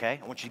 30th, okay?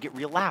 I want you to get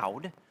real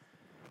loud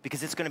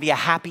because it's going to be a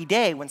happy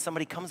day when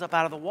somebody comes up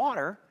out of the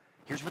water.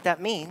 Here's what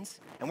that means.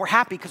 And we're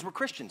happy because we're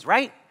Christians,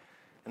 right?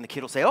 And the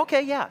kid will say,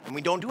 okay, yeah. And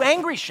we don't do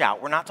angry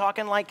shout. We're not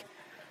talking like,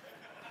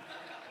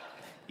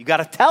 you got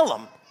to tell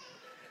them.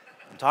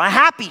 I'm talking a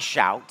happy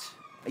shout,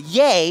 a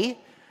yay.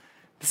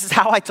 This is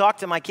how I talk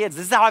to my kids.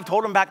 This is how I've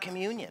told them about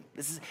communion.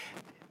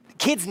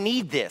 Kids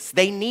need this.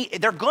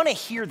 They're going to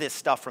hear this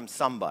stuff from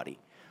somebody.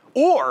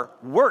 Or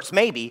worse,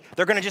 maybe,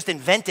 they're going to just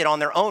invent it on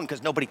their own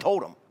because nobody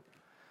told them.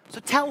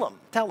 So tell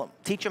them,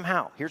 teach them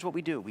how. Here's what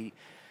we do. We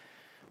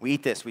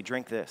eat this, we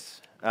drink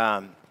this.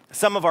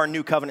 Some of our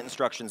new covenant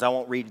instructions, I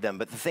won't read them,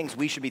 but the things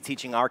we should be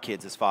teaching our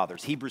kids as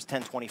fathers. Hebrews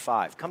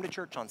 10:25, come to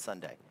church on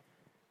Sunday.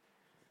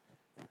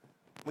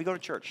 We go to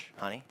church,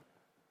 honey.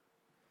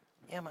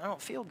 Yeah, I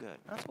don't feel good.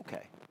 That's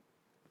okay.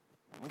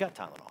 We got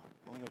Tylenol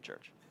when we go to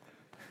church.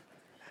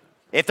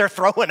 If they're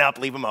throwing up,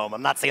 leave them home.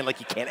 I'm not saying like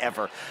you can't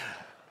ever.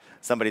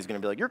 Somebody's going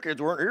to be like, your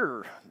kids weren't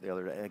here the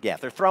other day. Yeah,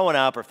 if they're throwing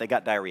up or if they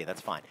got diarrhea,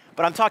 that's fine.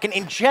 But I'm talking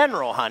in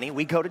general, honey,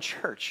 we go to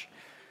church.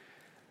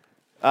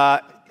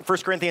 1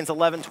 Corinthians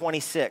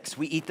 11:26,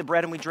 we eat the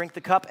bread and we drink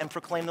the cup and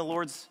proclaim the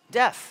Lord's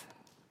death.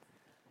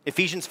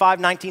 Ephesians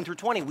 5:19 through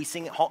 20, we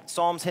sing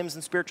psalms, hymns,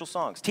 and spiritual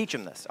songs. Teach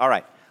them this. All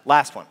right,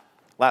 last one,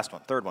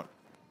 third one.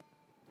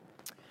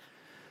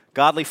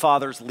 Godly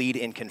fathers lead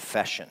in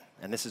confession.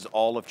 And this is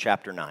all of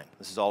chapter 9.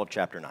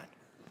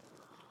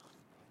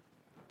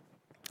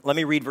 Let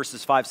me read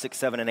verses 5, 6,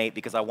 7, and 8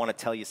 because I want to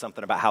tell you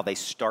something about how they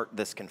start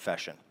this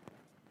confession.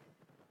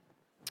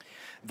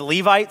 The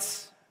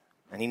Levites,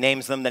 and he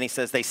names them, then he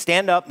says, they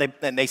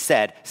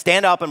said,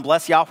 stand up and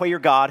bless Yahweh your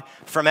God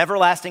from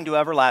everlasting to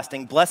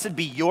everlasting. Blessed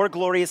be your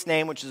glorious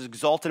name, which is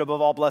exalted above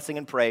all blessing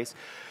and praise.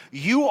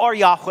 You are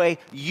Yahweh,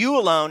 you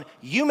alone.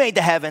 You made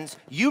the heavens,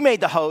 you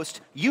made the host,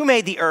 you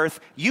made the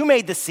earth, you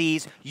made the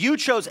seas, you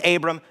chose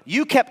Abram,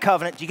 you kept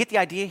covenant. Do you get the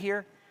idea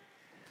here?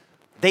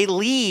 They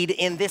lead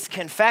in this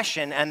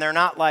confession and they're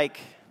not like,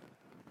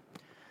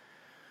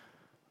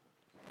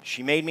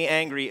 she made me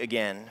angry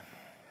again.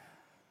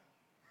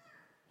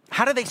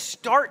 How do they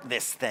start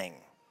this thing?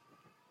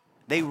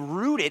 They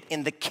root it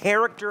in the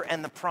character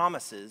and the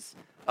promises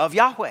of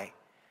Yahweh.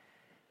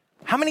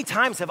 How many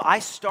times have I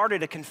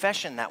started a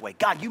confession that way?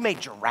 God, you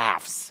made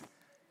giraffes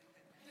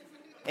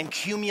and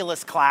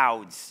cumulus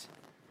clouds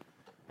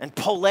and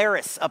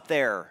Polaris up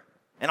there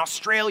and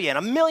Australia and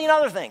a million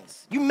other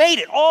things. You made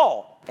it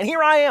all. And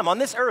here I am on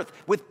this earth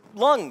with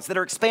lungs that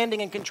are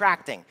expanding and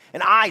contracting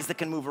and eyes that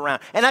can move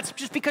around. And that's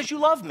just because you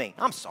love me.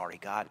 I'm sorry,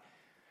 God.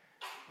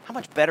 How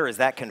much better is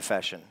that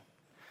confession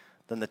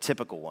than the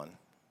typical one?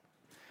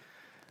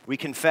 We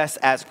confess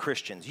as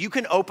Christians. You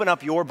can open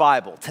up your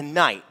Bible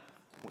tonight.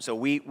 So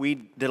we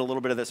did a little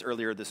bit of this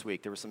earlier this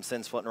week. There were some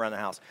sins floating around the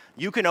house.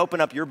 You can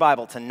open up your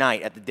Bible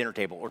tonight at the dinner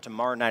table or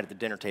tomorrow night at the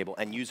dinner table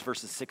and use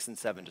verses 6 and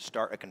 7 to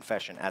start a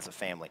confession as a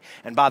family.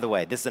 And by the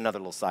way, this is another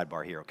little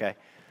sidebar here, okay?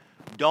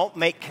 Don't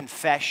make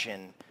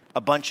confession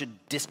a bunch of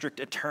district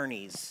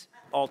attorneys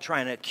all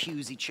trying to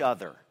accuse each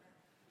other.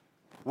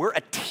 We're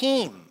a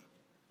team.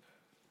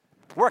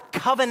 We're a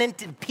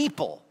covenanted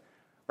people,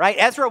 right?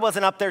 Ezra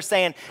wasn't up there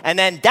saying, and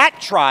then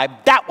that tribe,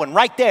 that one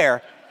right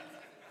there.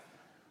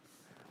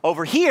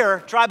 Over here,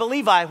 tribe of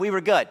Levi, we were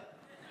good.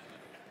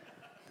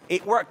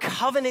 We're a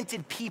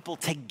covenanted people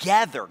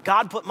together.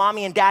 God put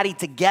mommy and daddy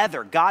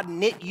together. God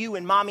knit you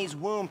in mommy's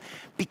womb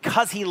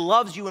because he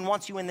loves you and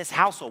wants you in this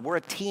household. We're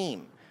a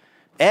team.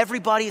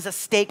 Everybody is a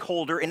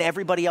stakeholder in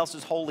everybody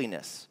else's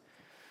holiness.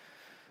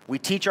 We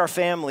teach our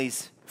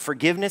families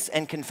forgiveness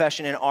and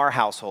confession in our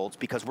households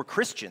because we're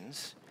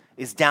Christians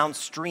is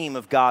downstream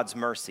of God's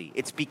mercy.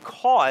 It's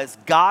because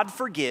God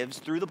forgives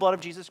through the blood of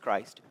Jesus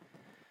Christ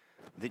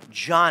that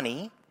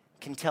Johnny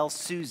can tell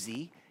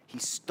Susie he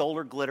stole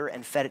her glitter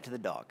and fed it to the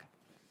dog.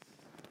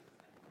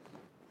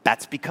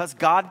 That's because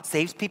God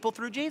saves people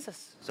through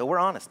Jesus. So we're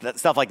honest.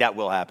 Stuff like that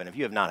will happen. If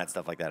you have not had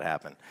stuff like that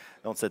happen,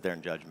 don't sit there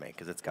and judge me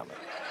because it's coming.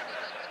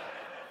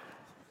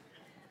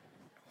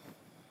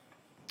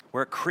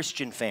 We're a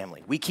Christian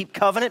family. We keep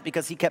covenant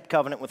because he kept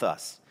covenant with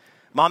us.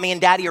 Mommy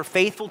and daddy are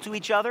faithful to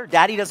each other.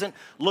 Daddy doesn't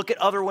look at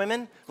other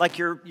women like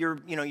your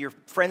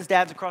friend's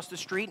dads across the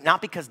street,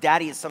 not because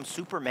daddy is some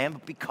superman,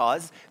 but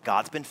because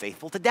God's been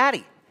faithful to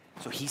daddy.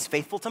 So he's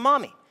faithful to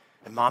mommy,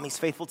 and mommy's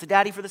faithful to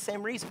daddy for the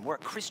same reason. We're a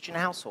Christian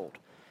household.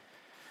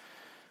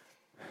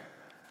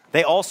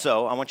 They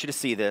also, I want you to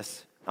see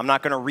this. I'm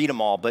not going to read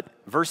them all, but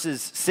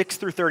verses 6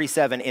 through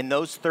 37, in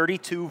those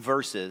 32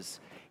 verses,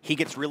 he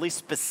gets really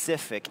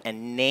specific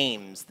and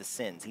names the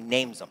sins. He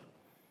names them.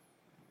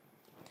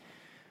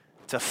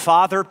 To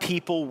father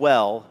people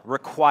well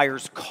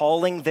requires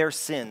calling their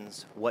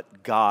sins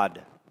what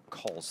God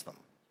calls them.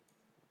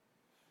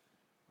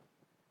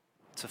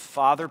 To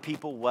father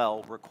people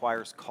well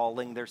requires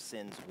calling their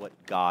sins what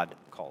God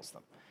calls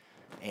them.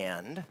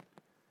 And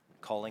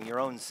calling your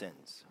own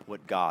sins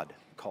what God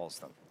calls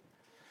them.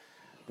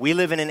 We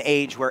live in an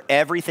age where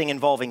everything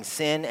involving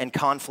sin and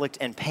conflict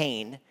and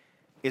pain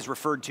is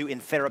referred to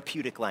in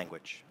therapeutic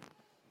language.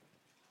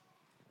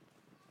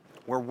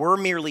 Where we're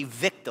merely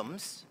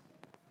victims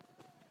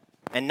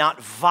and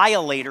not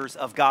violators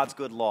of God's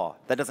good law.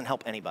 That doesn't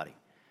help anybody.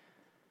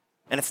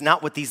 And it's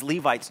not what these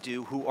Levites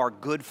do who are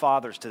good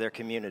fathers to their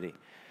community.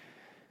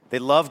 They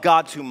love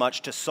God too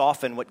much to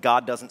soften what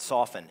God doesn't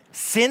soften.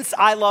 Since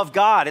I love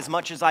God as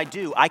much as I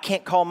do, I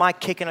can't call my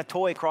kicking a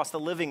toy across the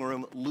living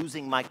room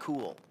losing my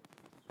cool.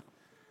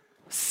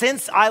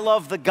 Since I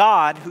love the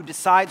God who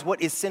decides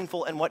what is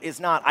sinful and what is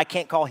not, I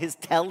can't call his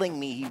telling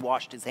me he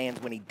washed his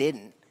hands when he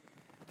didn't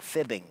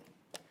fibbing.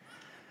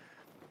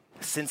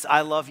 Since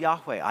I love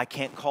Yahweh, I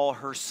can't call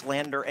her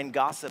slander and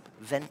gossip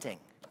venting.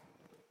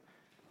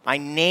 I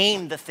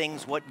name the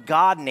things what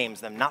God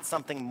names them, not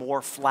something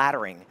more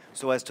flattering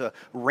so as to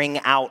wring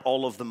out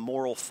all of the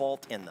moral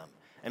fault in them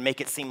and make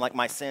it seem like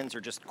my sins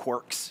are just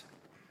quirks,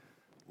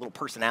 little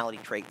personality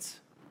traits.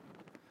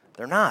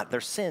 They're not,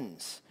 they're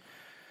sins.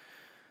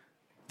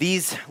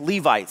 These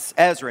Levites,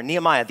 Ezra,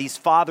 Nehemiah, these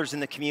fathers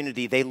in the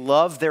community, they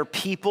love their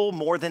people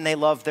more than they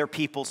love their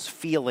people's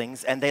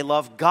feelings, and they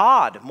love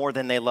God more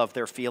than they love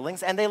their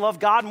feelings, and they love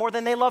God more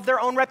than they love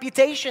their own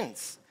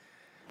reputations.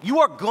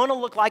 You are gonna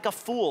look like a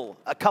fool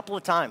a couple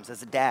of times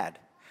as a dad.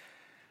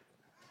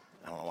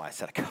 I don't know why I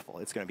said a couple.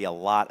 It's gonna be a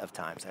lot of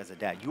times as a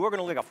dad. You are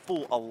gonna look like a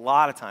fool a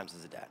lot of times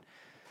as a dad.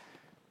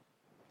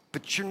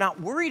 But you're not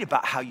worried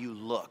about how you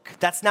look.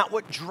 That's not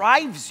what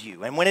drives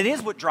you. And when it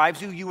is what drives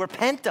you, you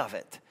repent of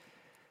it.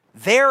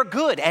 They're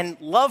good, and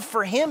love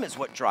for him is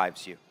what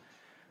drives you.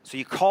 So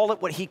you call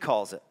it what he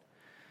calls it.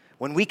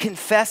 When we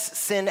confess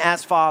sin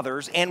as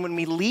fathers, and when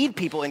we lead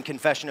people in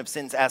confession of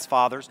sins as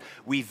fathers,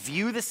 we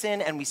view the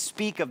sin and we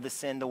speak of the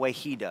sin the way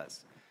he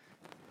does.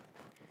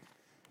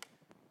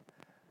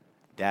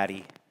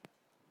 Daddy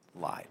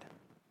lied.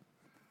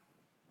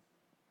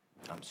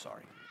 I'm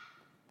sorry.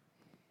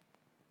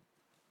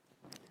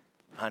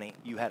 Honey,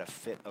 you had a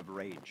fit of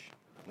rage.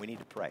 We need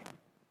to pray.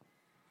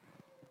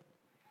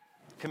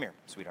 Come here,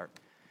 sweetheart.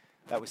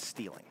 That was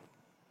stealing,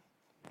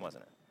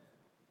 wasn't it?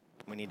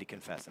 We need to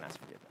confess and ask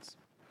forgiveness.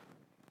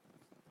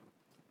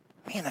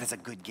 Man, that is a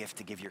good gift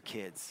to give your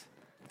kids.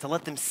 To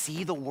let them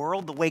see the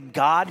world the way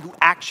God, who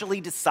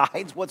actually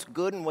decides what's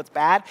good and what's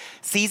bad,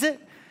 sees it.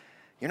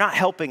 You're not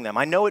helping them.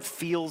 I know it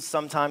feels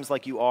sometimes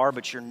like you are,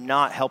 but you're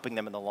not helping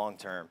them in the long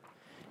term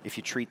if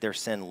you treat their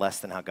sin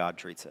less than how God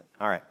treats it.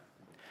 All right.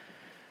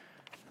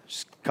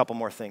 Just a couple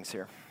more things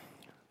here.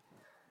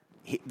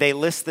 They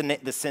list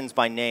the sins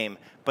by name,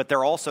 but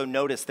they're also,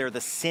 notice, they're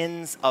the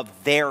sins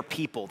of their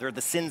people. They're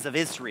the sins of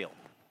Israel.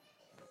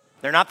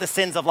 They're not the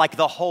sins of like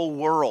the whole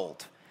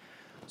world.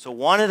 So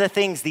one of the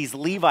things these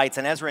Levites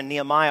and Ezra and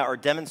Nehemiah are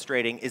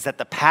demonstrating is that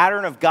the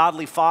pattern of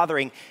godly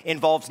fathering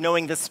involves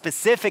knowing the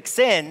specific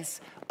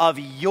sins of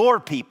your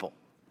people.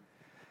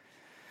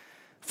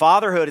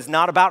 Fatherhood is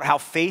not about how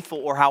faithful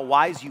or how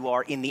wise you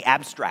are in the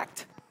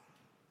abstract.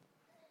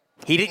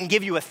 He didn't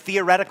give you a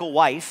theoretical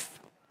wife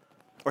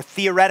or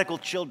theoretical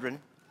children.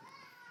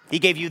 He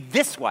gave you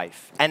this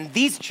wife and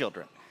these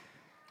children.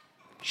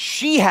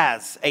 She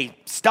has a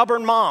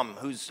stubborn mom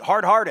who's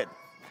hard-hearted.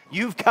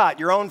 You've got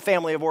your own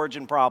family of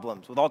origin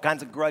problems with all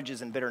kinds of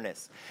grudges and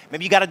bitterness.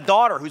 Maybe you got a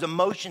daughter whose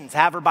emotions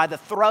have her by the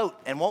throat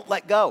and won't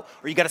let go.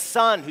 Or you got a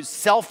son who's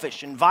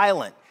selfish and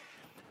violent.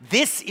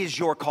 This is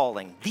your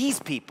calling, these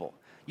people.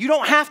 You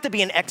don't have to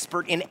be an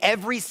expert in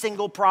every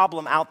single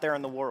problem out there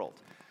in the world.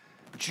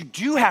 But you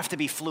do have to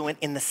be fluent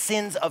in the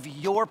sins of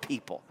your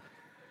people.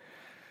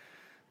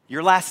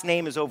 Your last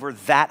name is over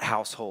that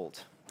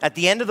household. At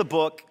the end of the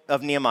book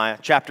of Nehemiah,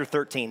 chapter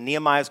 13,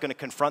 Nehemiah is going to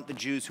confront the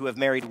Jews who have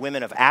married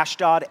women of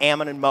Ashdod,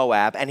 Ammon, and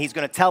Moab, and he's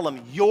going to tell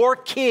them, your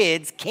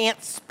kids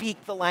can't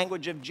speak the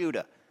language of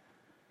Judah.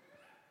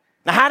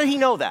 Now, how did he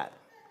know that?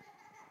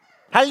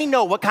 How did he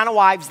know what kind of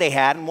wives they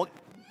had and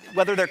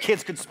whether their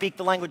kids could speak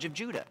the language of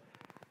Judah?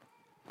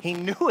 He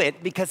knew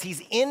it because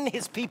he's in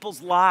his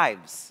people's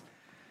lives.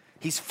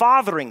 He's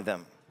fathering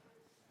them.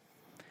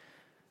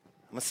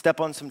 I'm going to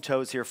step on some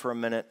toes here for a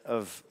minute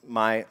of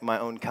my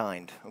own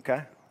kind,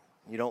 okay?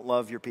 You don't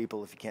love your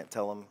people if you can't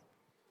tell them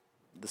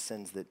the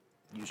sins that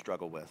you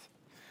struggle with.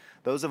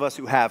 Those of us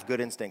who have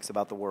good instincts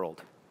about the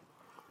world,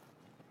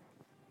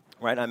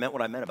 right? I meant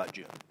what I meant about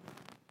June.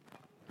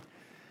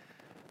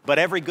 But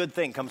every good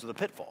thing comes with a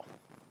pitfall.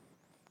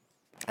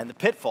 And the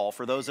pitfall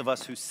for those of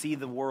us who see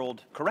the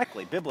world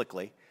correctly,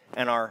 biblically,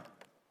 and are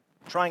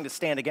trying to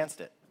stand against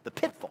it, the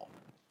pitfall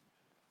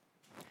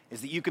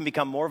is that you can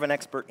become more of an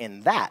expert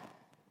in that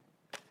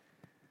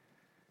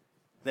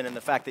than in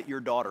the fact that your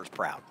daughter's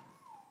proud.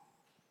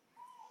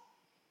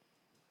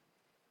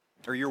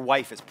 Or your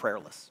wife is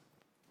prayerless.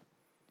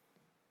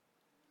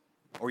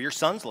 Or your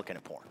son's looking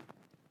at porn.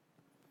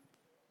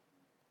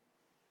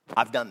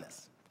 I've done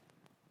this.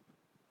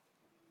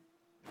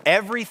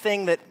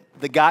 Everything that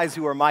the guys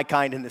who are my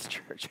kind in this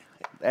church,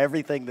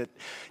 everything that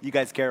you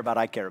guys care about,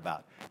 I care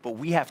about. But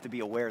we have to be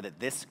aware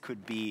that this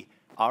could be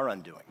our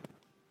undoing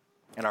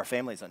and our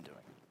family's undoing.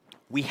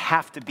 We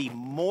have to be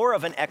more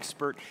of an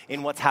expert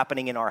in what's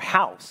happening in our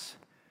house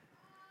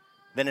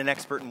than an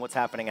expert in what's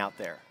happening out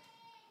there.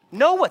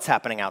 Know what's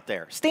happening out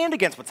there. Stand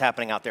against what's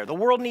happening out there. The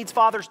world needs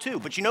fathers too,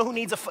 but you know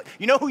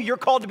who you're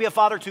called to be a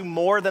father to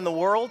more than the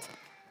world?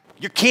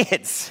 Your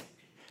kids.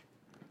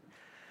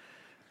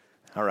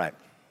 All right.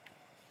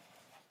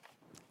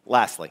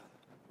 Lastly,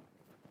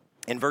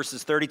 in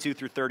verses 32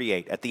 through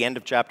 38, at the end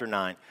of chapter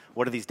 9,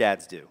 what do these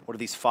dads do? What do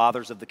these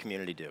fathers of the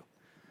community do?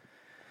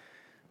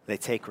 They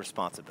take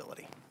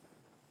responsibility.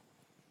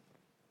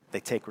 They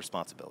take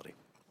responsibility.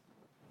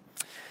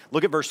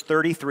 Look at verse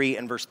 33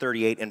 and verse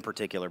 38 in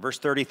particular. Verse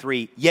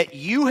 33, yet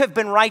you have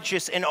been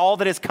righteous in all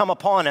that has come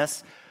upon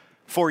us,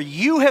 for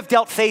you have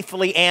dealt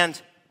faithfully and,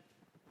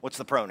 what's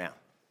the pronoun?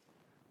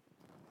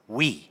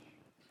 We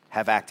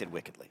have acted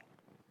wickedly.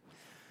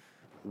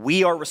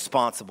 We are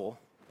responsible.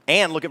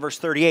 And look at verse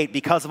 38,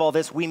 because of all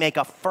this, we make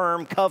a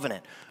firm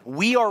covenant.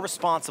 We are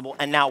responsible,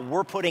 and now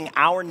we're putting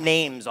our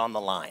names on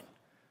the line.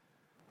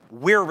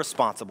 We're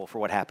responsible for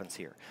what happens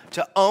here.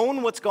 To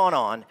own what's gone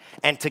on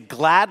and to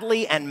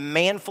gladly and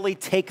manfully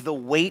take the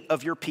weight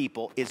of your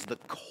people is the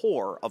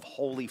core of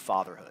holy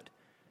fatherhood.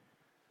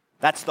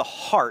 That's the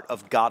heart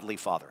of godly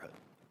fatherhood.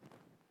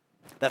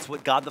 That's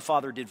what God the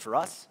Father did for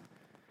us.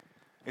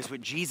 It's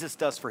what Jesus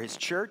does for his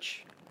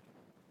church.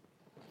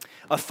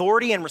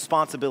 Authority and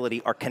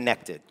responsibility are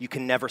connected. You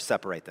can never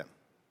separate them.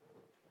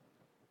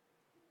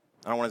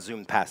 I don't want to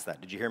zoom past that.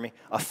 Did you hear me?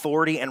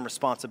 Authority and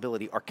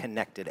responsibility are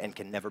connected and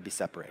can never be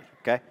separated,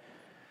 okay?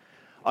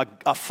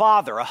 A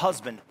father, a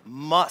husband,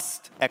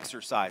 must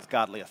exercise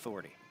godly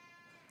authority.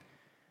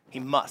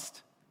 He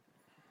must.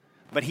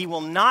 But he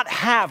will not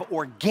have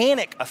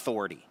organic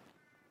authority,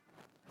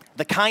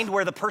 the kind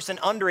where the person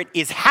under it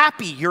is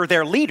happy you're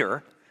their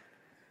leader,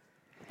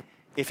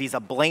 if he's a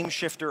blame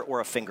shifter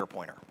or a finger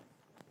pointer.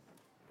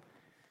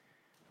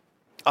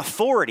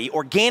 Authority,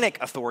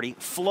 organic authority,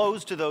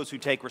 flows to those who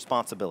take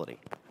responsibility.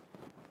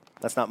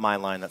 That's not my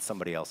line, that's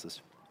somebody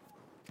else's.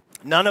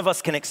 None of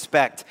us can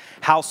expect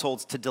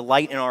households to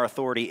delight in our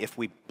authority if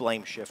we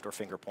blame shift or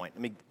finger point.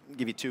 Let me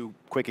give you two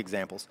quick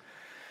examples.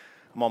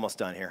 I'm almost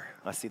done here.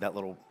 I see that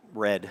little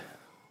red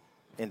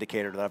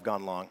indicator that I've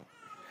gone long.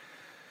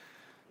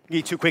 I'll give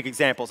you two quick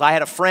examples. I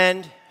had a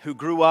friend who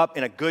grew up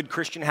in a good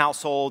Christian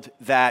household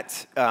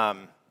that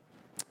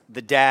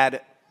the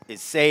dad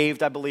is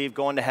saved, I believe,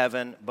 going to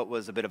heaven, but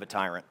was a bit of a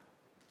tyrant.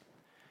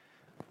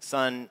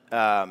 Son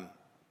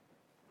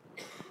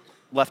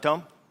left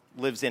home,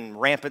 lives in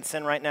rampant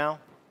sin right now,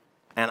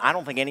 and I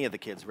don't think any of the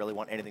kids really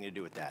want anything to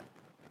do with that.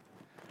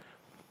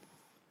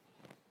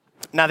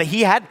 Now, that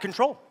he had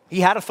control.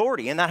 He had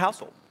authority in that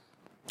household,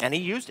 and he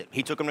used it.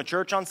 He took them to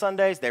church on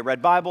Sundays. They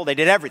read Bible. They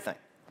did everything.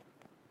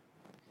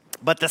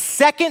 But the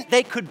second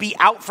they could be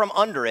out from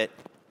under it,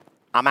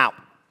 I'm out.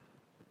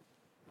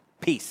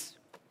 Peace.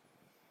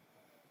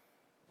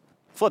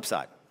 Flip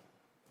side.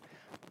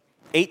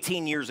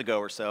 18 years ago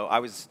or so, I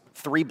was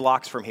 3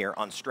 blocks from here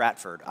on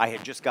Stratford. I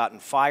had just gotten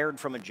fired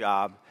from a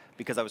job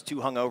because I was too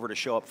hungover to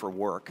show up for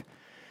work.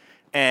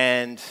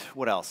 And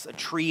what else? A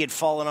tree had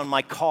fallen on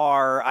my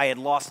car. I had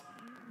lost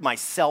my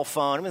cell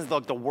phone. It was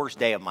like the worst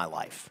day of my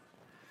life.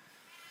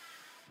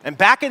 And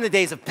back in the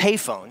days of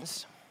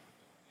payphones,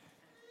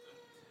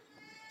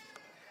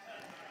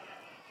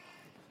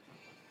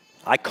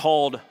 I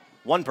called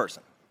one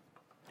person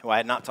who I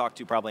had not talked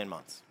to probably in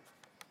months.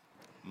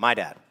 My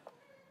dad.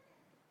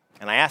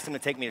 And I asked him to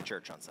take me to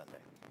church on Sunday.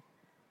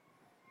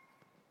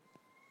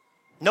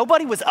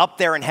 Nobody was up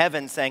there in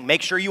heaven saying,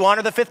 make sure you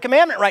honor the 5th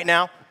commandment right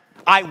now.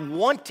 I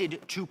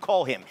wanted to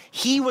call him.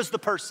 He was the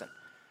person.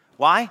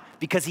 Why?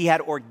 Because he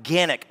had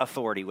organic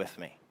authority with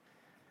me.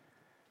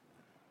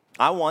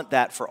 I want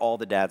that for all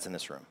the dads in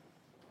this room.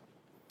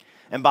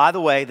 And by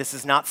the way, this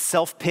is not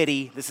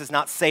self-pity. This is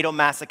not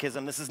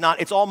sadomasochism. This is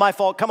not, it's all my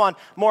fault. Come on,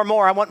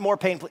 more. I want more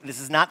pain. This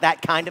is not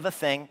that kind of a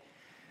thing.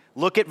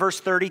 Look at verse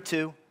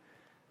 32.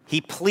 He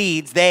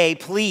pleads, they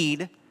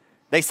plead.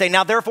 They say,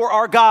 now therefore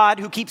our God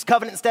who keeps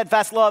covenant and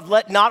steadfast love,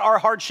 let not our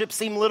hardship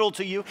seem little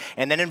to you.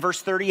 And then in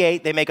verse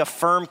 38, they make a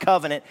firm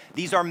covenant.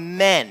 These are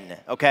men,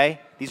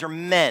 okay? These are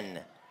men.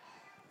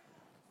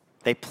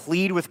 They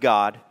plead with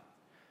God,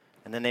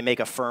 and then they make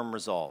a firm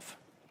resolve.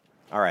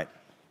 All right,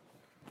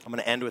 I'm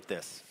going to end with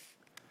this.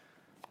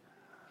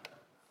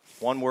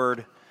 One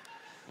word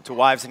to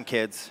wives and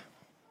kids,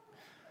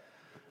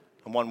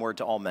 and one word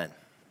to all men.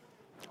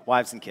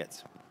 Wives and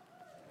kids,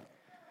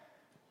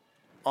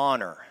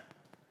 honor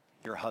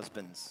your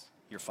husbands,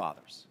 your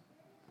fathers.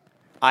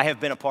 I have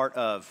been a part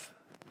of,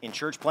 in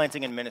church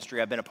planting and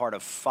ministry, I've been a part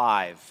of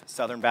 5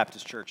 Southern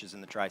Baptist churches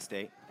in the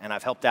tri-state, and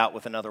I've helped out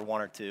with another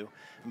 1 or 2.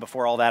 And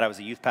before all that, I was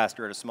a youth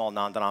pastor at a small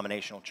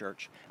non-denominational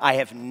church. I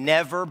have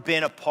never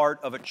been a part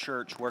of a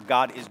church where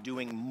God is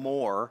doing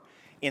more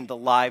in the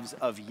lives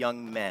of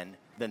young men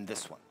than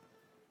this one.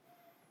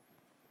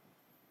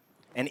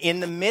 And in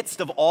the midst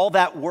of all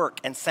that work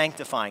and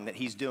sanctifying that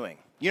he's doing,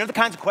 you know the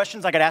kinds of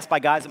questions I got asked by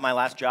guys at my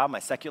last job,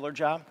 my secular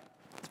job?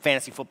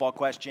 Fantasy football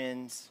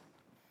questions,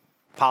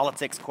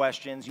 politics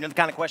questions. You know the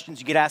kind of questions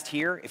you get asked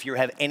here if you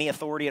have any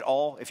authority at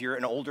all? If you're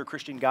an older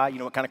Christian guy, you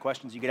know what kind of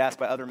questions you get asked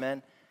by other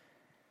men?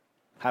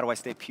 How do I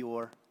stay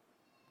pure?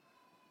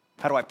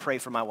 How do I pray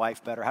for my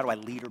wife better? How do I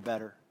lead her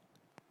better?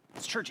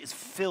 This church is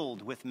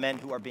filled with men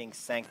who are being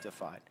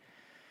sanctified.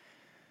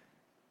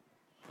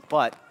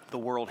 But the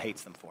world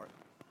hates them for it.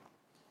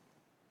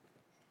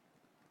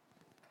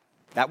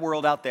 That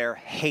world out there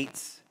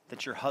hates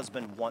that your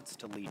husband wants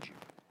to lead you.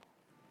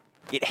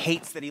 It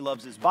hates that he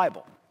loves his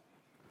Bible.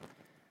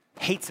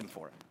 Hates him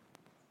for it.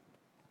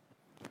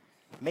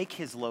 Make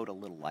his load a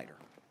little lighter.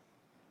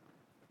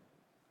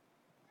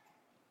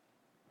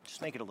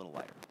 Just make it a little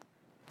lighter.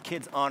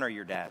 Kids, honor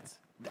your dads.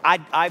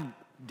 I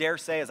dare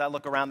say, as I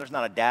look around, there's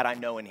not a dad I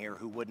know in here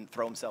who wouldn't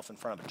throw himself in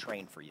front of a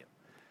train for you.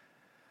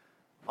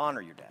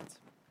 Honor your dads.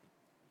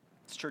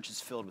 This church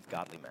is filled with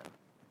godly men.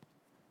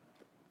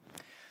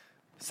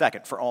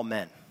 Second, for all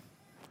men,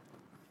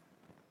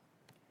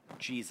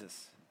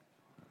 Jesus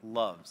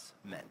loves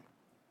men.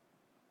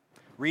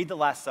 Read the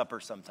Last Supper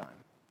sometime.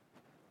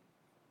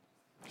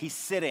 he's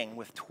sitting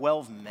with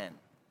 12 men,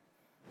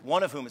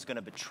 one of whom is going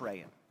to betray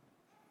him.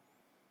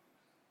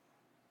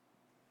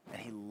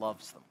 And he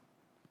loves them.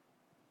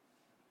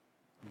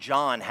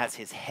 John has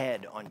his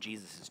head on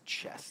Jesus'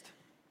 chest.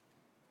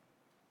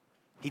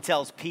 He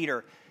tells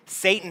Peter,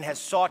 Satan has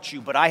sought you,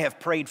 but I have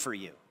prayed for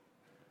you.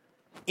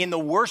 In the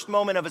worst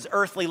moment of his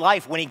earthly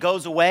life, when he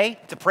goes away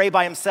to pray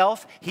by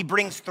himself, he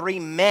brings 3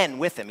 men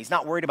with him. He's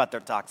not worried about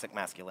their toxic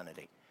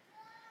masculinity.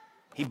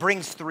 He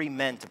brings 3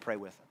 men to pray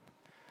with him.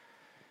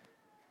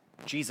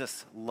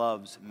 Jesus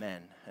loves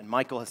men. And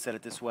Michael has said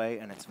it this way,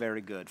 and it's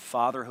very good.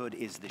 Fatherhood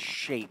is the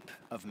shape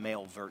of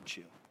male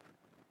virtue.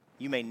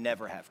 You may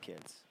never have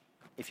kids.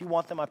 If you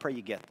want them, I pray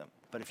you get them.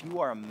 But if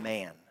you are a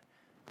man,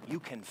 you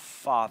can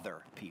father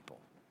people,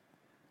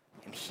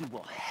 and he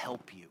will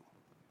help you.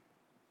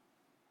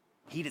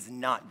 He does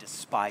not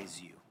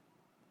despise you.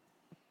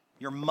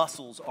 Your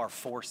muscles are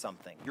for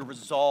something. Your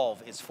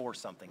resolve is for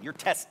something. Your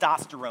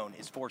testosterone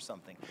is for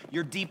something.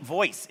 Your deep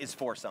voice is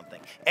for something.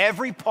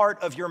 Every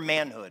part of your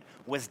manhood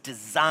was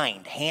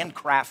designed,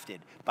 handcrafted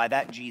by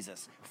that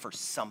Jesus for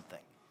something.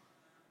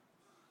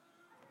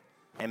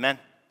 Amen?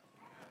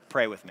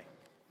 Pray with me.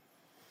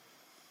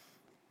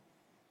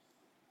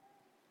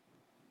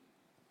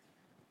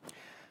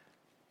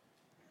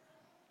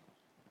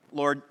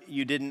 Lord,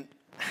 you didn't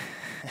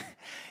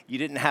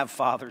have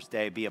Father's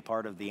Day be a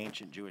part of the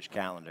ancient Jewish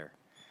calendar.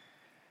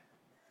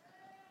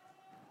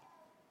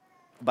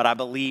 But I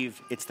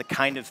believe it's the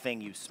kind of thing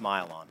you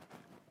smile on.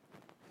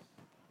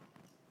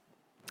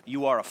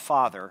 You are a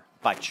father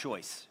by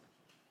choice.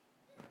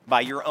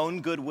 By your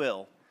own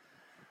goodwill,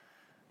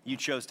 you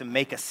chose to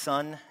make a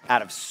son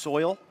out of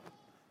soil.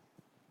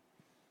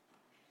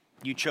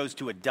 You chose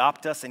to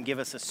adopt us and give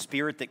us a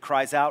spirit that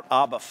cries out,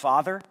 Abba,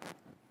 Father.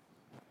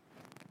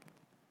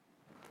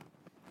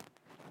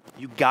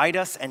 You guide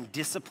us and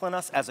discipline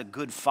us as a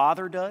good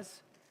father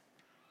does.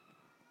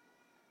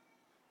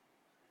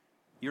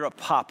 You're a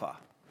papa,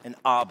 an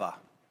Abba.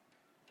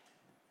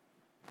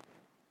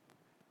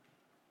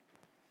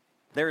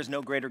 There is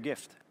no greater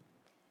gift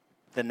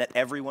than that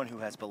everyone who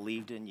has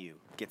believed in you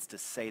gets to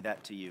say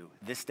that to you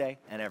this day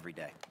and every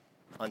day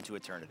unto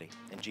eternity.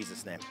 In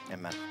Jesus' name,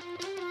 amen.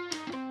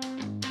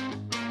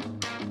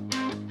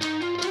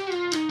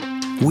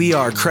 We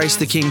are Christ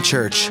the King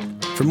Church.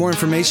 For more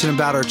information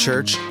about our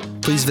church,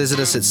 please visit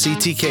us at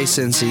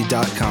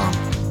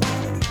ctkcincy.com.